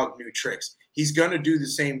old dog new tricks. He's gonna do the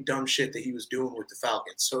same dumb shit that he was doing with the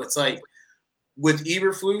Falcons. So it's like with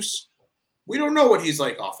Eberflus, We don't know what he's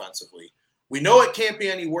like offensively. We know it can't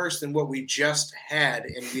be any worse than what we just had,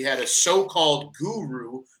 and we had a so-called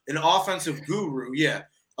guru, an offensive guru,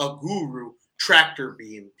 a guru tractor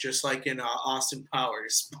beam, just like in Austin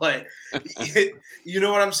Powers. But you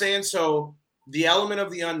know what I'm saying? So the element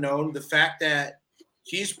of the unknown, the fact that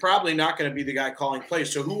he's probably not going to be the guy calling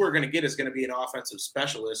plays. So who we're going to get is going to be an offensive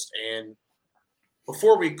specialist. And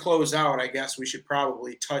before we close out, I guess we should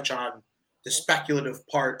probably touch on the speculative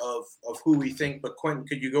part of who we think. But Quentin,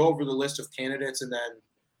 could you go over the list of candidates and then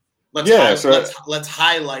let's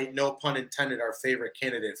highlight, no pun intended, our favorite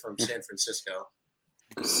candidate from San Francisco.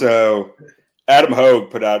 So Adam Hogue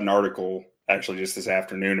put out an article actually just this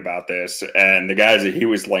afternoon about this, and the guys that he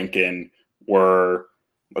was linking were,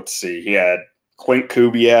 let's see, he had Clint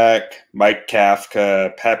Kubiak, Mike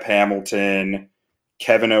Kafka, Pep Hamilton,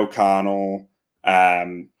 Kevin O'Connell,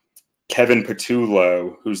 Kevin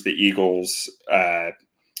Patullo, who's the Eagles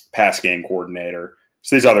pass game coordinator.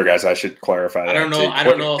 So these other guys, I should clarify. I don't know if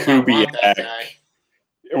I want that guy.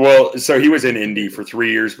 Well, so he was in Indy for 3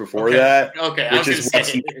 years before that. Okay, which is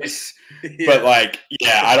what's nice. Yeah. But I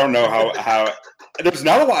don't know how. There's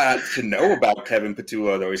not a lot to know about Kevin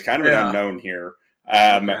Patullo, though. He's kind of an unknown here.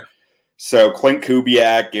 So Clint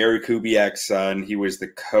Kubiak, Gary Kubiak's son, he was the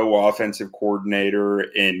co-offensive coordinator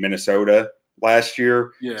in Minnesota last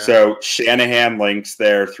year. Yeah. So Shanahan links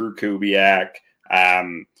there through Kubiak.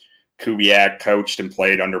 Kubiak coached and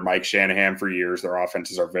played under Mike Shanahan for years. Their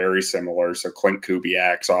offenses are very similar. So Clint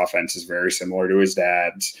Kubiak's offense is very similar to his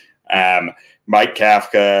dad's. Mike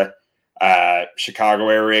Kafka, Chicago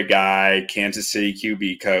area guy, Kansas City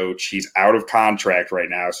QB coach. He's out of contract right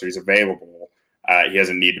now, so he's available. He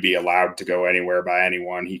doesn't need to be allowed to go anywhere by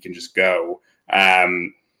anyone. He can just go.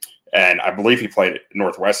 And I believe he played at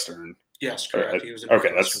Northwestern. Yes, correct. He was an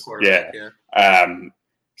Northwestern quarterback.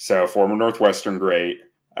 So former Northwestern great.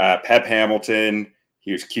 Pep Hamilton,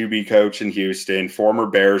 he was QB coach in Houston, former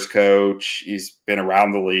Bears coach. He's been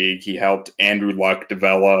around the league. He helped Andrew Luck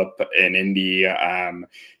develop in Indy.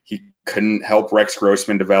 He couldn't help Rex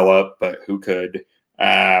Grossman develop, but who could?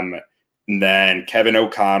 And then Kevin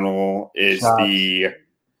O'Connell is I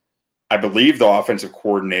believe, the offensive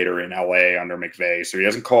coordinator in LA under McVay. So he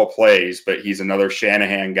doesn't call plays, but he's another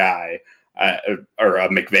Shanahan guy. Or a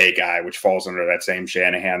McVay guy, which falls under that same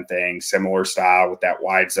Shanahan thing, similar style with that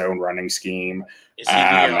wide zone running scheme. Is he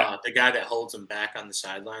the guy that holds him back on the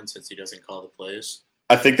sideline since he doesn't call the plays?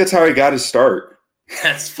 I think that's how he got his start.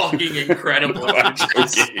 That's fucking incredible. And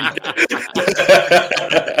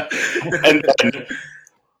then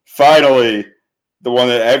finally, the one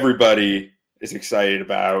that everybody is excited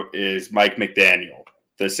about is Mike McDaniel,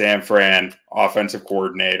 the San Fran offensive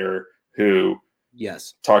coordinator who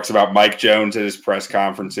talks about Mike Jones at his press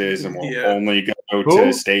conferences and will only go to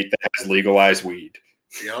a state that has legalized weed.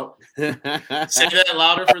 Yep. Say that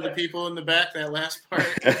louder for the people in the back, that last part.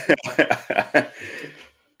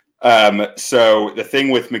 So the thing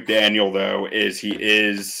with McDaniel, though, is he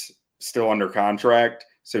is still under contract,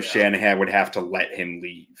 so Shanahan would have to let him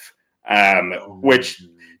leave, which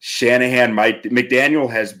Shanahan might.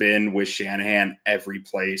 McDaniel has been with Shanahan every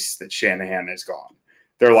place that Shanahan has gone.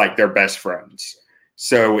 They're like their best friends.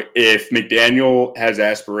 So if McDaniel has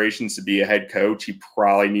aspirations to be a head coach, he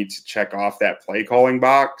probably needs to check off that play calling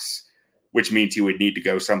box, which means he would need to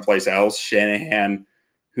go someplace else. Shanahan,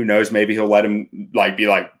 who knows, maybe he'll let him be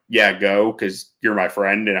like, yeah, go, because you're my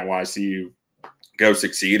friend and I want to see you go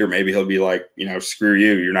succeed. Or maybe he'll be like, screw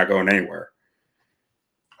you, you're not going anywhere.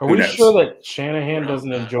 Are we sure that Shanahan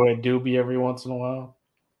doesn't enjoy a doobie every once in a while?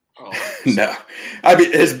 Oh, no. I mean,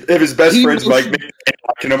 if his best friend's Mike McDaniel,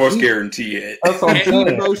 I can almost guarantee it. That's what I'm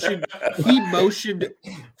saying. He motioned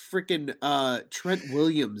freaking Trent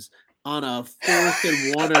Williams on a 4th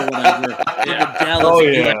and 1 or whatever. Dallas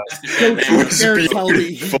tell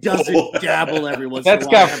me he doesn't dabble every once in a while. That's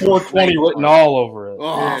got 420 written all over it.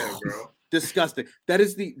 Oh, bro. Disgusting. That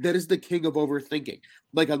is the king of overthinking.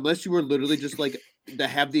 Like, unless you were literally just like to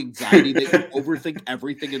have the anxiety that you overthink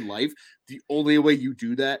everything in life, the only way you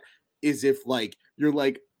do that is if you're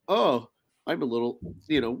like, oh, I'm a little,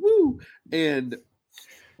 woo. And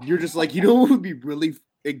you're just like, what would be really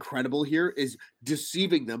incredible here is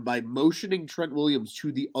deceiving them by motioning Trent Williams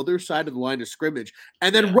to the other side of the line of scrimmage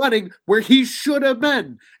and then running where he should have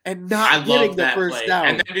been and not getting the first down.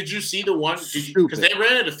 And then did you see the one? Because they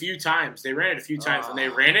ran it a few times. And they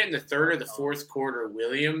ran it in the 3rd or the 4th quarter.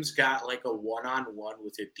 Williams got like a 1-on-1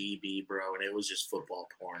 with a DB, bro, and it was just football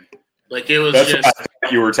porn. Like it was That's just what I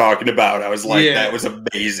thought you were talking about. I was like, Yeah. that was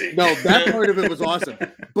amazing. No, that part of it was awesome.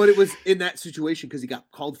 But it was in that situation because he got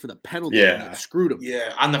called for the penalty and Yeah. it screwed him.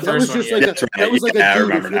 yeah on the That first was one. just Yeah. like That's right. that was like Yeah, I a dude.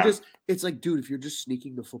 remember If you're now. just, it's like, dude, if you're just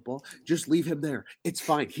sneaking the football, just leave him there. It's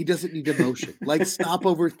fine. He doesn't need emotion. Like, stop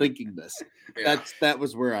overthinking this. Yeah. That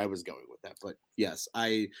was where I was going with that. But yes,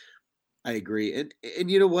 I agree.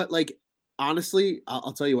 And you know what? Like, honestly,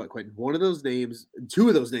 I'll tell you what, Quentin. One of those names, two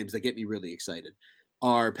of those names that get me really excited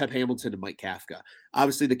are Pep Hamilton and Mike Kafka.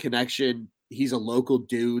 Obviously, the connection. He's a local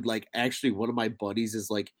dude. Like, actually, one of my buddies is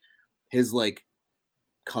like his like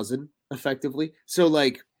cousin, effectively. So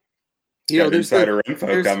like, you know, Got there's insider info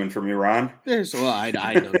there's- coming from you, Ron. there's well, I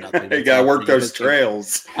know nothing. You that's gotta work happening in those history.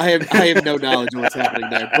 trails. I have no knowledge of what's happening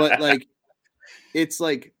there, but like, it's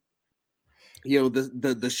like, you know,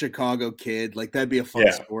 the Chicago kid, like that'd be a fun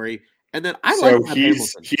Yeah. story. And then I So like Pep he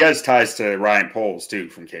Hamilton. has ties to Ryan Poles too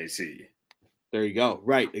from KC. There you go.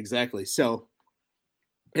 Right, exactly. So,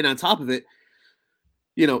 and on top of it,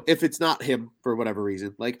 you know, if it's not him for whatever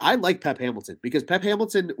reason, like I like Pep Hamilton because Pep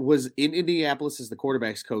Hamilton was in Indianapolis as the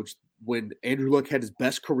quarterback's coach when Andrew Luck had his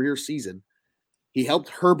best career season. He helped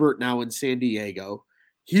Herbert now in San Diego.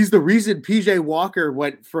 He's the reason PJ Walker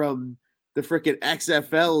went from the freaking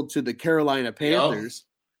XFL to the Carolina Panthers.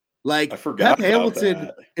 Like I forgot Pep about Hamilton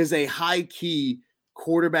that. is a high key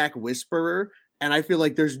quarterback whisperer. And I feel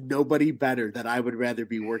like there's nobody better that I would rather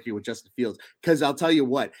be working with Justin Fields. Because I'll tell you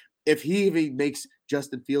what, if he even makes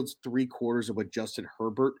Justin Fields 3/4 of what Justin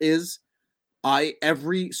Herbert is, I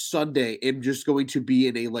every Sunday am just going to be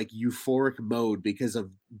in a like euphoric mode because of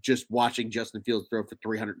just watching Justin Fields throw for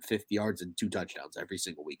 350 yards and 2 touchdowns every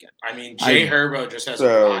single weekend. I mean, Jay I- Herbo just has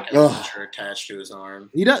So- a rocket launcher attached to his arm.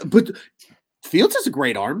 He does, but Fields has a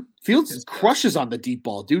great arm. Fields Yes, crushes on the deep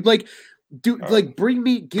ball, dude. Like, dude, like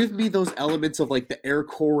give me those elements of like the Air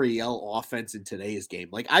Coryell offense in today's game.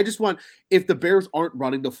 Like, I just want, if the Bears aren't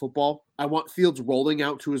running the football, I want Fields rolling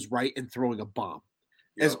out to his right and throwing a bomb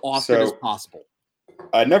as often as So- possible.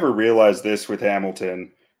 I never realized this with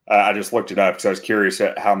Hamilton. I just looked it up because I was curious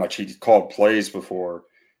at how much he called plays before.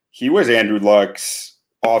 He was Andrew Luck's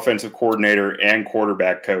offensive coordinator and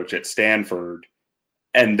quarterback coach at Stanford,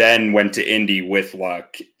 and then went to Indy with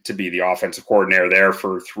Luck to be the offensive coordinator there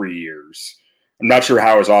for 3 years. I'm not sure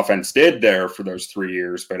how his offense did there for those 3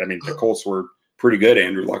 years, but I mean, the Colts were pretty good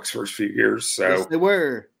Andrew Luck's first few years. So Yes, they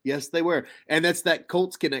were. Yes, they were. And that's that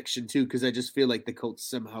Colts connection too, because I just feel like the Colts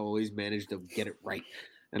somehow always manage to get it right.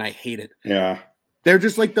 And I hate it. yeah, They're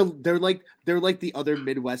just like they're like the other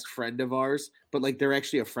Midwest friend of ours, but like they're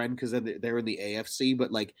actually a friend because they're in the AFC,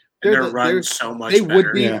 but like And they're they're the- run they're- so much they better.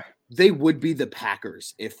 would be yeah. they would be the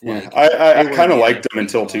Packers if Yeah. like I they were kind of the liked NFC them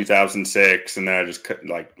until Colts. 2006, and then I just cut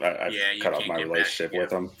I Yeah, you cut off can't my get back- relationship yeah, with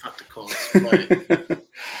them. Fuck the Colts. But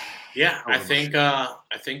yeah, Oh, I think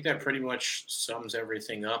that pretty much sums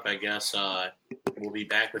everything up. I guess we'll be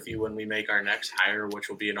back with you when we make our next hire, which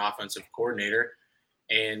will be an offensive coordinator.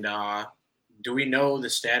 And do we know the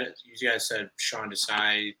status? You guys said Sean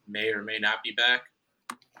Desai may or may not be back.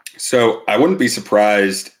 So I wouldn't be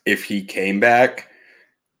surprised if he came back,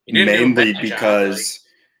 He didn't do a mainly bad job, because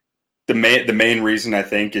the main reason I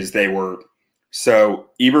think is they were so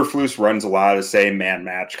Eberflus runs a lot of the same man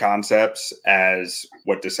match concepts as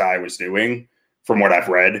what Desai was doing, from what I've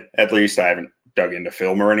read. At least I haven't dug into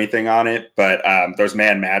film or anything on it, but those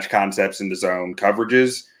man match concepts in the zone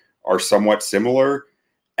coverages are somewhat similar,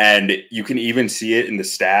 and you can even see it in the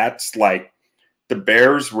stats. Like the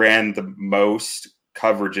Bears ran the most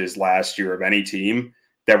coverages last year of any team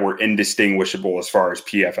that were indistinguishable as far as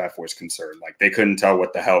PFF was concerned. Like they couldn't tell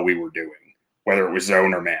what the hell we were doing, whether it was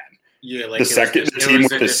zone or man. Yeah, like The team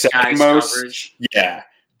with the second most, yeah,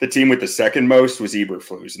 the team with the second most was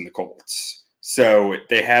Eberflus and the Colts. So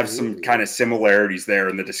they have some kind of similarities there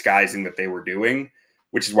in the disguising that they were doing,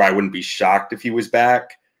 which is why I wouldn't be shocked if he was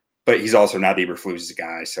back. But he's also not Eberflus'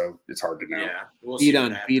 guy, so it's hard to know. Yeah, we'll see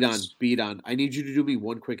what Beat happens. on. I need you to do me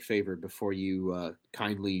one quick favor before you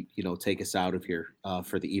kindly, take us out of here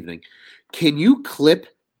for the evening. Can you clip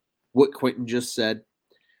what Quentin just said?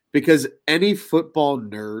 Because any football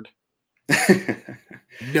nerd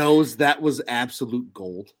knows that was absolute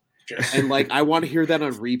gold. Just- And like I want to hear that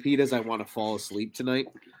on repeat as I want to fall asleep tonight.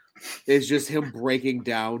 It's just him breaking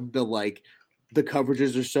down the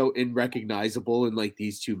coverages are so unrecognizable in like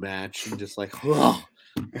these two match and just like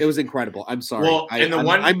it was incredible. I'm sorry. Well, and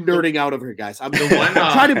I'm nerding out over here, guys. I'm the one,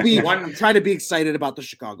 trying to be one- trying to be excited about the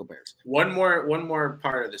Chicago Bears. One more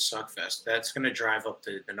part of the Suckfest that's going to drive up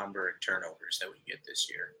the number of turnovers that we get this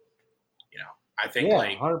year. I think Yeah,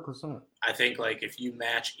 like 100%. I think like if you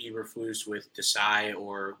match Eberflus with Desai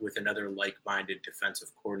or with another like-minded defensive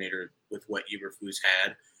coordinator with what Eberflus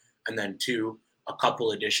had, And then 2, a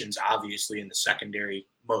couple additions, obviously, in the secondary.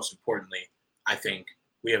 Most importantly, I think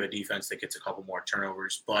we have a defense that gets a couple more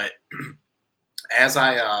turnovers. But as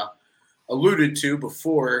I alluded to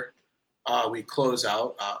before we close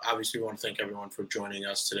out, obviously we want to thank everyone for joining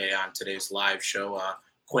us today on today's live show.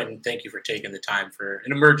 Quentin, thank you for taking the time for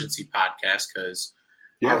an emergency podcast because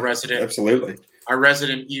our resident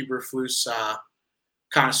Eberflus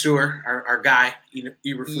connoisseur, our guy,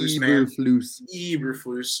 Eberflus,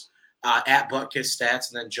 at Buttkiss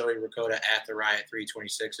Stats, and then Joey Ricotta at The Riot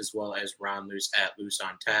 326, as well as Ron Luce at Loose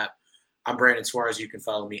on Tap. I'm Brandon Suarez. You can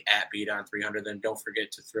follow me at BeatOn300. Then don't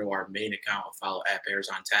forget to throw our main account and follow at Bears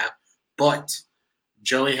on Tap. But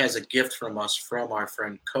Joey has a gift from us from our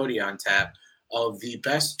friend Cody on Tap of the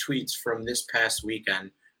best tweets from this past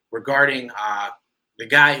weekend regarding the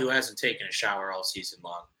guy who hasn't taken a shower all season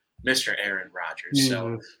long, Mr. Aaron Rodgers.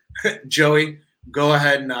 So, Joey, go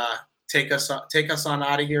ahead and take us on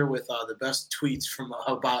out of here with the best tweets from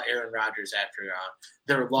about Aaron Rodgers after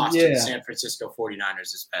their loss to the San Francisco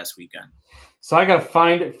 49ers this past weekend. So I got to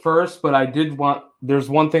find it first, but there's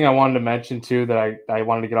one thing I wanted to mention too that I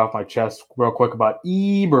wanted to get off my chest real quick about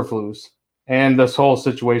Eberflus and this whole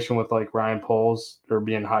situation with like Ryan Poles or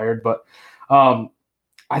being hired. But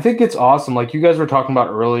I think it's awesome. Like you guys were talking about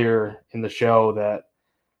earlier in the show that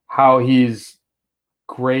how he's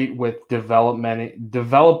great with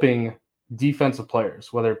developing defensive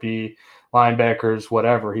players, whether it be linebackers,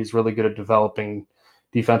 whatever. He's really good at developing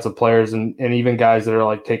defensive players and even guys that are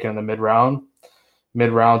like taken in the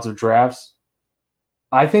mid-rounds of drafts.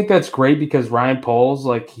 I think that's great because Ryan Poles,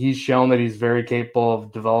 like he's shown that he's very capable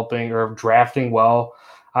of developing or of drafting well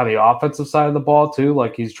on the offensive side of the ball too.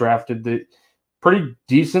 Like he's drafted pretty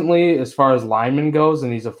decently as far as lineman goes,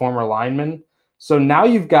 and he's a former lineman. So now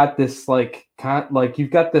you've got this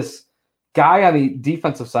you've got this guy on the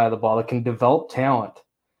defensive side of the ball that can develop talent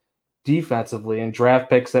defensively and draft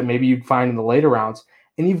picks that maybe you'd find in the later rounds.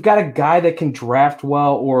 And you've got a guy that can draft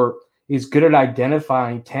well or is good at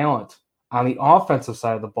identifying talent on the offensive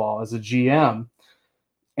side of the ball as a GM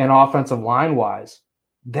and offensive line wise.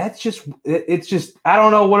 It's just, I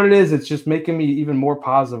don't know what it is. It's just making me even more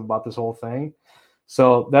positive about this whole thing.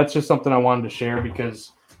 So that's just something I wanted to share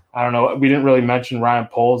because I don't know. We didn't really mention Ryan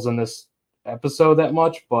Poles in this episode that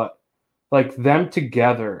much, but like them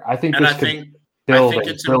together, I think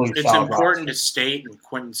it's important to state, and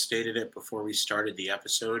Quentin stated it before we started the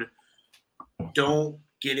episode. Don't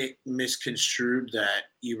get it misconstrued that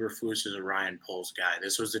Eberflus is a Ryan Poles guy.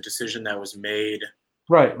 This was a decision that was made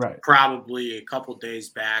right probably a couple days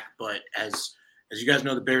back, but as you guys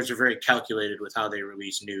know, the Bears are very calculated with how they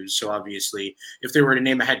release news. So obviously, if they were to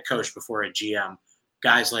name a head coach before a GM,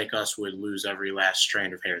 guys like us would lose every last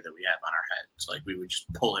strand of hair that we have on our heads. Like we would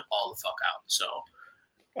just pull it all the fuck out. So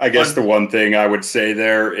I guess the one thing I would say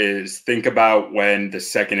there is think about when the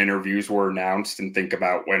second interviews were announced and think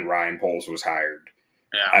about when Ryan Poles was hired.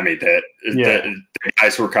 Yeah. I mean, the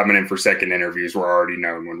guys who were coming in for second interviews were already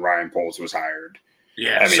known when Ryan Poles was hired.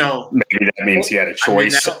 Yeah, I mean, so maybe that means he had a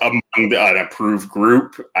choice among an approved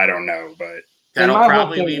group. I don't know, but that'll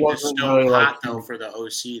probably leave the stove hot though for the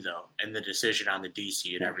OC though, and the decision on the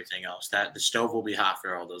DC and everything else. That the stove will be hot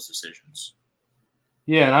for all those decisions.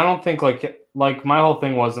 Yeah, and I don't think like my whole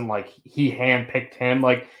thing wasn't like he handpicked him.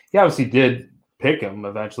 Like he obviously did pick him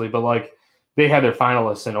eventually, but like they had their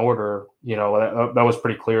finalists in order. You know, that was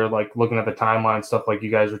pretty clear. Like looking at the timeline stuff, like you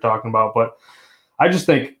guys were talking about. But I just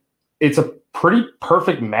think it's a pretty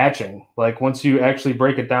perfect matching. Like once you actually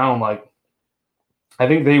break it down, like I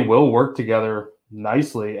think they will work together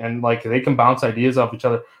nicely, and like they can bounce ideas off each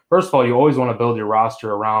other. First of all, you always want to build your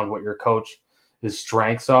roster around what your coach his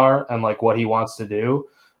strengths are and like what he wants to do.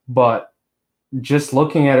 But just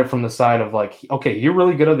looking at it from the side of like, okay, you're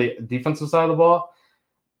really good at the defensive side of the ball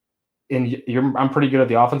and I'm pretty good at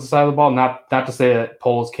the offensive side of the ball. Not to say that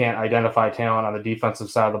Poles can't identify talent on the defensive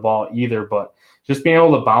side of the ball either, but just being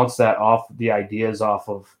able to bounce that off the ideas off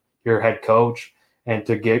of your head coach and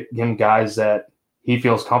to get him guys that he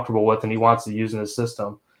feels comfortable with and he wants to use in his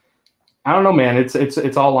system. I don't know, man.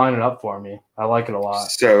 It's all lining up for me. I like it a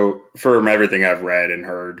lot. So from everything I've read and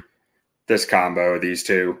heard, this combo, these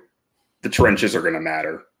two, the trenches are going to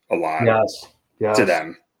matter a lot to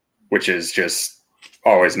them, which is just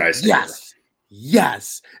always nice to hear.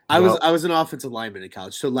 Yes. I was an offensive lineman in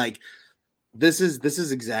college. So like this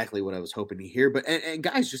is exactly what I was hoping to hear. But and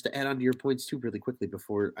guys, just to add on to your points too really quickly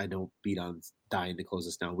before I don't beat on dying to close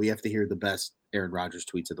this down. We have to hear the best Aaron Rodgers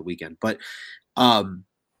tweets of the weekend. But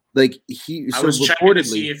like I was checking to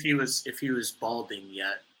see if he was balding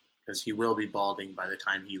yet, because he will be balding by the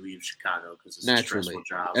time he leaves Chicago because it's a stressful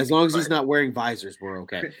job. As long as he's not wearing visors, we're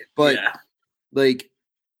okay. But like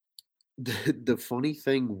the funny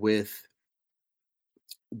thing with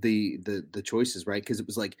the choices, right? Because it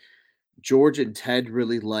was like George and Ted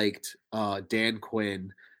really liked Dan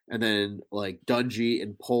Quinn, and then like Dungy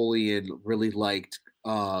and Polian really liked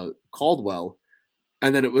Caldwell,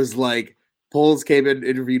 and then it was like Poles came in,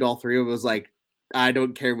 interviewed all three of them, was like, I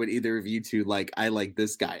don't care what either of you two like. I like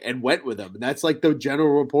this guy, and went with him. And that's like the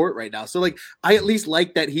general report right now. So like, I at least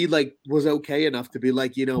like that he like was okay enough to be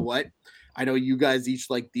like, you know what? I know you guys each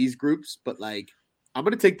like these groups, but like, I'm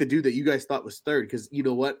gonna take the dude that you guys thought was third because you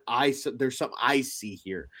know what? There's something I see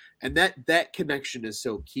here, and that connection is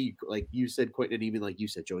so key. Like you said, Quentin, and even like you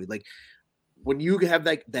said, Joey, like when you have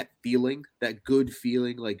that feeling, that good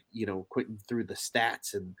feeling, like you know, Quentin through the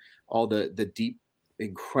stats and all the deep,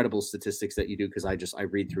 incredible statistics that you do, because I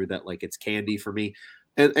read through that like it's candy for me.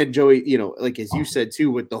 And Joey, you know, like as you said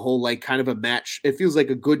too, with the whole like kind of a match, it feels like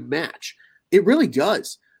a good match. It really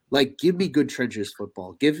does. Like, give me good trenches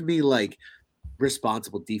football. Give me like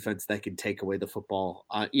responsible defense that can take away the football.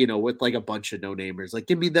 You know, with like a bunch of no namers. Like,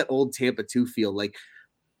 give me that old Tampa 2 feel. Like,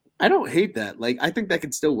 I don't hate that. Like, I think that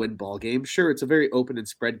can still win ball games. Sure, it's a very open and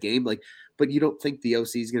spread game. Like, but you don't think the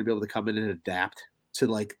OC is going to be able to come in and adapt to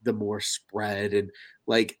like the more spread and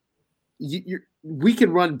like we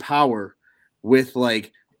can run power with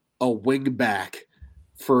like a wing back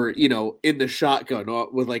for you know in the shotgun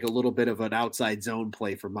with like a little bit of an outside zone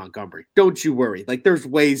play for Montgomery. Don't you worry. Like, there's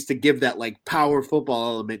ways to give that like power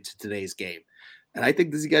football element to today's game, and I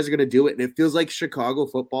think these guys are going to do it. And it feels like Chicago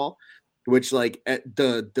football. Which like at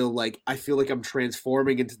the like I feel like I'm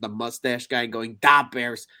transforming into the mustache guy and going "Da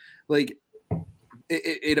Bears," like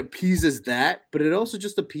it appeases that, but it also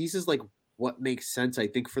just appeases like what makes sense. I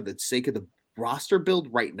think for the sake of the roster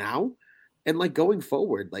build right now, and like going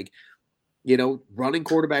forward, like you know, running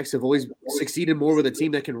quarterbacks have always succeeded more with a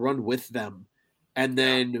team that can run with them, and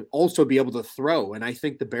then also be able to throw. And I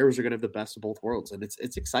think the Bears are going to have the best of both worlds, and it's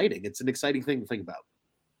exciting. It's an exciting thing to think about.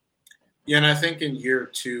 Yeah, and I think in year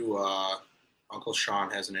 2, Uncle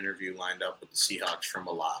Sean has an interview lined up with the Seahawks from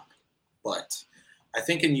a lot. But I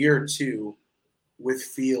think in year 2, with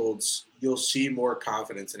Fields, you'll see more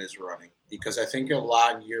confidence in his running. Because I think a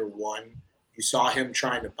lot in year 1, you saw him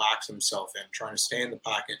trying to box himself in, trying to stay in the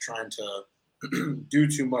pocket, trying to do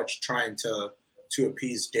too much, trying to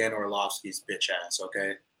appease Dan Orlovsky's bitch ass,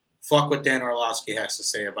 okay? Fuck what Dan Orlovsky has to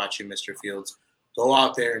say about you, Mr. Fields. Go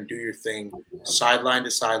out there and do your thing, sideline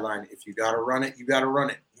to sideline. If you got to run it, you got to run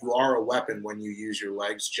it. You are a weapon when you use your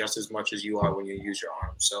legs just as much as you are when you use your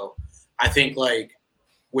arms. So I think, like,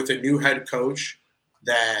 with a new head coach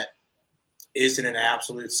that isn't an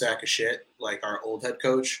absolute sack of shit like our old head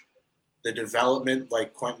coach, the development,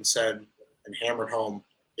 like Quentin said and hammered home,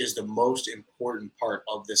 is the most important part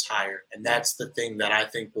of this hire. And that's the thing that I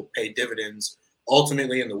think will pay dividends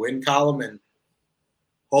ultimately in the win column. And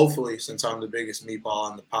hopefully, since I'm the biggest meatball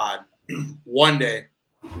on the pod, one day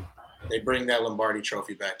they bring that Lombardi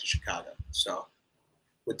trophy back to Chicago. So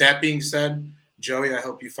with that being said, Joey, I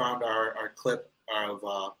hope you found our clip of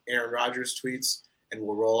Aaron Rodgers' tweets, and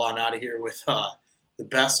we'll roll on out of here with the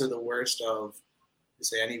best or the worst of,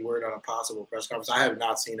 say any word on a possible press conference. I have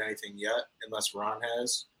not seen anything yet, unless Ron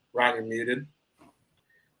has. Ron, you're muted.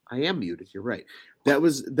 I am muted. You're right. That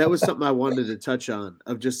was something I wanted to touch on,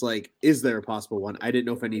 of just like, is there a possible one? I didn't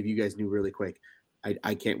know if any of you guys knew really quick.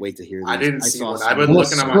 I can't wait to hear. I didn't see one. I've been been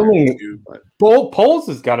looking at my YouTube. Polls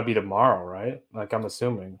has got to be tomorrow, right? Like, I'm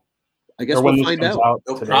assuming. I guess we'll find out.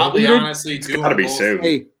 They'll probably honestly do them both.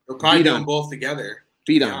 Hey, they'll probably do them both together.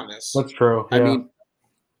 Be honest. That's true. Yeah. I mean,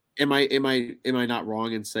 am I not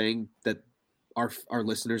wrong in saying that our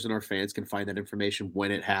listeners and our fans can find that information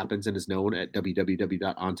when it happens and is known at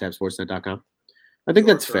www.ontapsportsnet.com? I think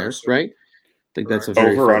that's fair, right? I think that's a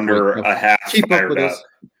very over under a half fired up.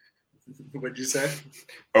 What'd you say?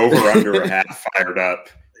 Over under a half fired up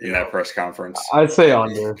in that press conference. I'd say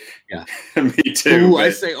under. Yeah. Me too. Ooh,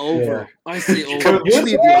 I say over. Yeah. I say over.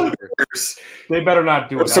 They better not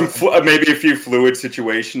do it. Some maybe a few fluid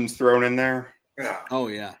situations thrown in there. Yeah. Oh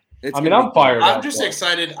yeah. I'm fired up. I'm just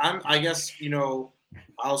excited. I guess,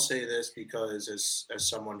 I'll say this because as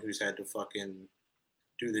someone who's had to fucking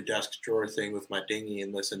do the desk drawer thing with my dinghy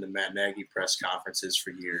and listen to Matt Nagy press conferences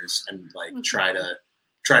for years and like try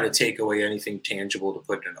to take away anything tangible to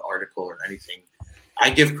put in an article or anything.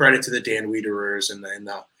 I give credit to the Dan Wiederers and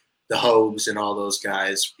the Hogues and all those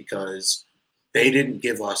guys because they didn't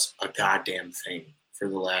give us a goddamn thing for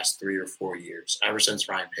the last 3 or 4 years, ever since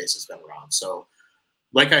Ryan Pace has been around. So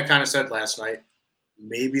like I kind of said last night,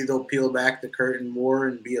 maybe they'll peel back the curtain more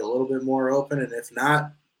and be a little bit more open. And if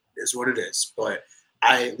not, it's what it is. But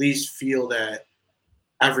I at least feel that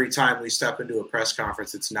every time we step into a press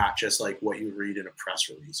conference, it's not just like what you read in a press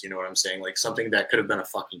release. You know what I'm saying? Like something that could have been a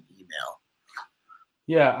fucking email.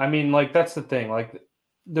 Yeah, I mean, like that's the thing. Like,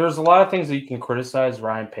 there's a lot of things that you can criticize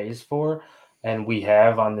Ryan Pace for, and we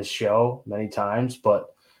have on this show many times.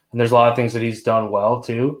 And there's a lot of things that he's done well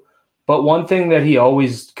too. But one thing that he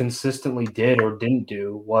always consistently did or didn't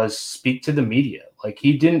do was speak to the media. Like,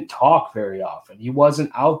 he didn't talk very often. He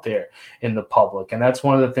wasn't out there in the public, and that's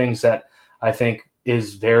one of the things that I think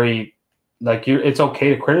is very like it's okay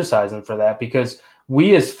to criticize him for that, because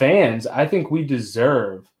we as fans, I think we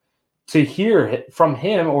deserve to hear from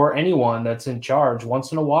him or anyone that's in charge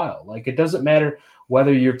once in a while. Like, it doesn't matter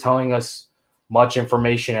whether you're telling us much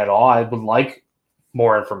information at all. I would like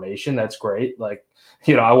more information. That's great. Like,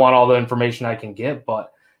 I want all the information I can get,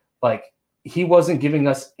 but like, he wasn't giving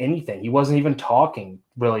us anything. He wasn't even talking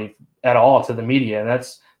really at all to the media. And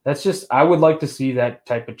that's just, I would like to see that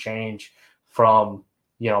type of change from,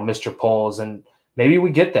 Mr. Poles. And maybe we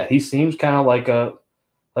get that. He seems kind of like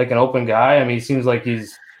an open guy. I mean, he seems like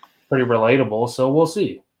he's pretty relatable, so we'll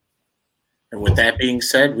see. And with that being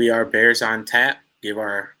said, we are Bears on Tap. Give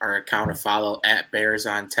our account a follow at Bears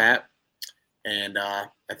on Tap. And I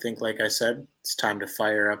think, like I said, it's time to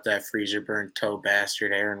fire up that freezer burn toe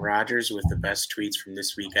bastard Aaron Rodgers with the best tweets from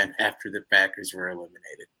this weekend after the Packers were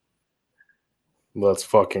eliminated. Let's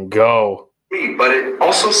fucking go. But it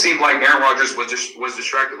also seemed like Aaron Rodgers was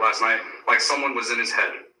distracted last night, like someone was in his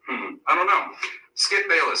head. I don't know. Skip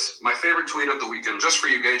Bayless, my favorite tweet of the weekend, just for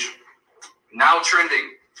you, Gage. Now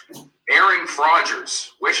trending, Aaron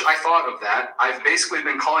Rodgers. Wish I thought of that. I've basically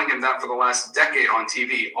been calling him that for the last decade on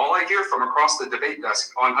TV. All I hear from across the debate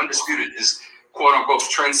desk on Undisputed is, quote unquote,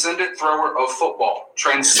 transcendent thrower of football,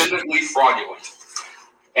 transcendently fraudulent.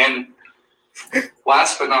 And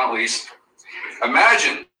last but not least,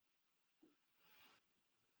 imagine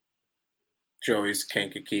Joey's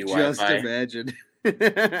Kankakee Wi-Fi. Just imagine.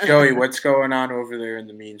 Joey, what's going on over there in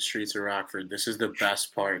the mean streets of Rockford? This is the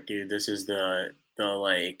best part, dude. This is the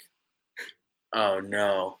like, oh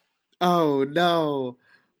no. Oh no.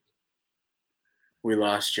 We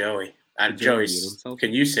lost Joey. Did Joey, Joey mute himself?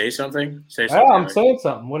 can you say something? Say something. Yeah, I'm saying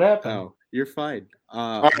something. What happened? Oh, you're fine.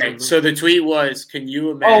 Okay, so the tweet was, can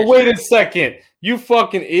you imagine? Oh, wait a second. You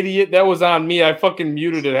fucking idiot. That was on me. I fucking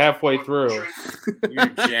muted it halfway through. You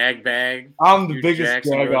jag bag. I'm the You biggest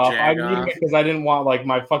jag off. I muted it because I didn't want like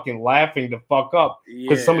my fucking laughing to fuck up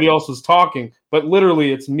because somebody else was talking. But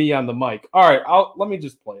literally, it's me on the mic. All right, let me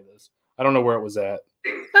just play this. I don't know where it was at.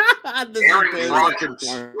 Aaron Rodgers.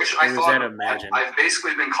 Wish I thought of that. I've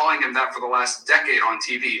basically been calling him that for the last decade on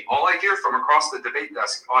TV. All I hear from across the debate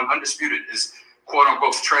desk on Undisputed is, quote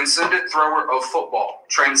unquote, transcendent thrower of football,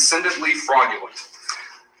 transcendently fraudulent.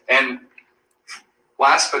 And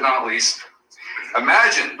last but not least,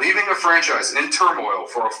 imagine leaving a franchise in turmoil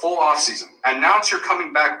for a full offseason. Announce you're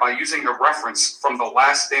coming back by using a reference from The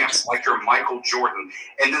Last Dance, like you're Michael Jordan,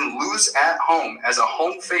 and then lose at home as a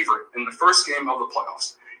home favorite in the first game of the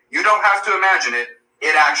playoffs. You don't have to imagine it.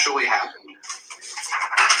 It actually happened.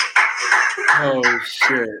 Oh,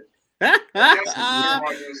 shit.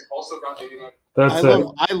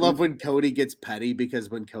 I love when Cody gets petty, because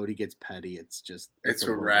when Cody gets petty, it's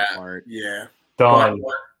a wrap. Yeah. Done.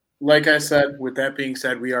 But, like I said, with that being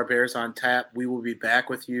said, we are Bears on Tap. We will be back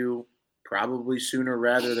with you probably sooner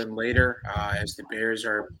rather than later, as the Bears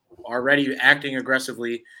are already acting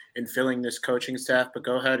aggressively in filling this coaching staff. But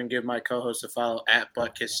go ahead and give my co-host a follow at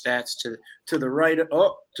ButtKissStats to the right.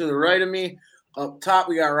 To the right of me, up top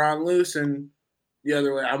we got Ron Luce, and the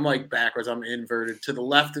other way I'm like backwards. I'm inverted. To the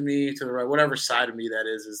left of me, to the right, whatever side of me that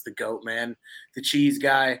is the goat man, the cheese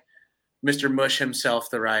guy. Mr. Mush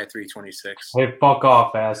himself, the Riot 326. Hey, fuck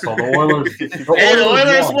off, asshole. The Oilers. The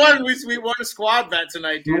Oilers won. We won a squad bet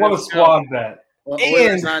tonight, dude. We won a squad bet. Well,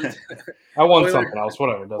 I won something else.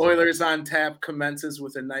 Whatever. Oilers on Tap commences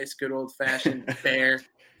with a nice, good old-fashioned Bear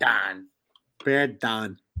Don. Bear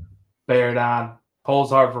Don. Bear Don.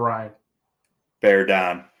 Polls hard for Ryan. Bear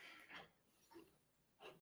Don.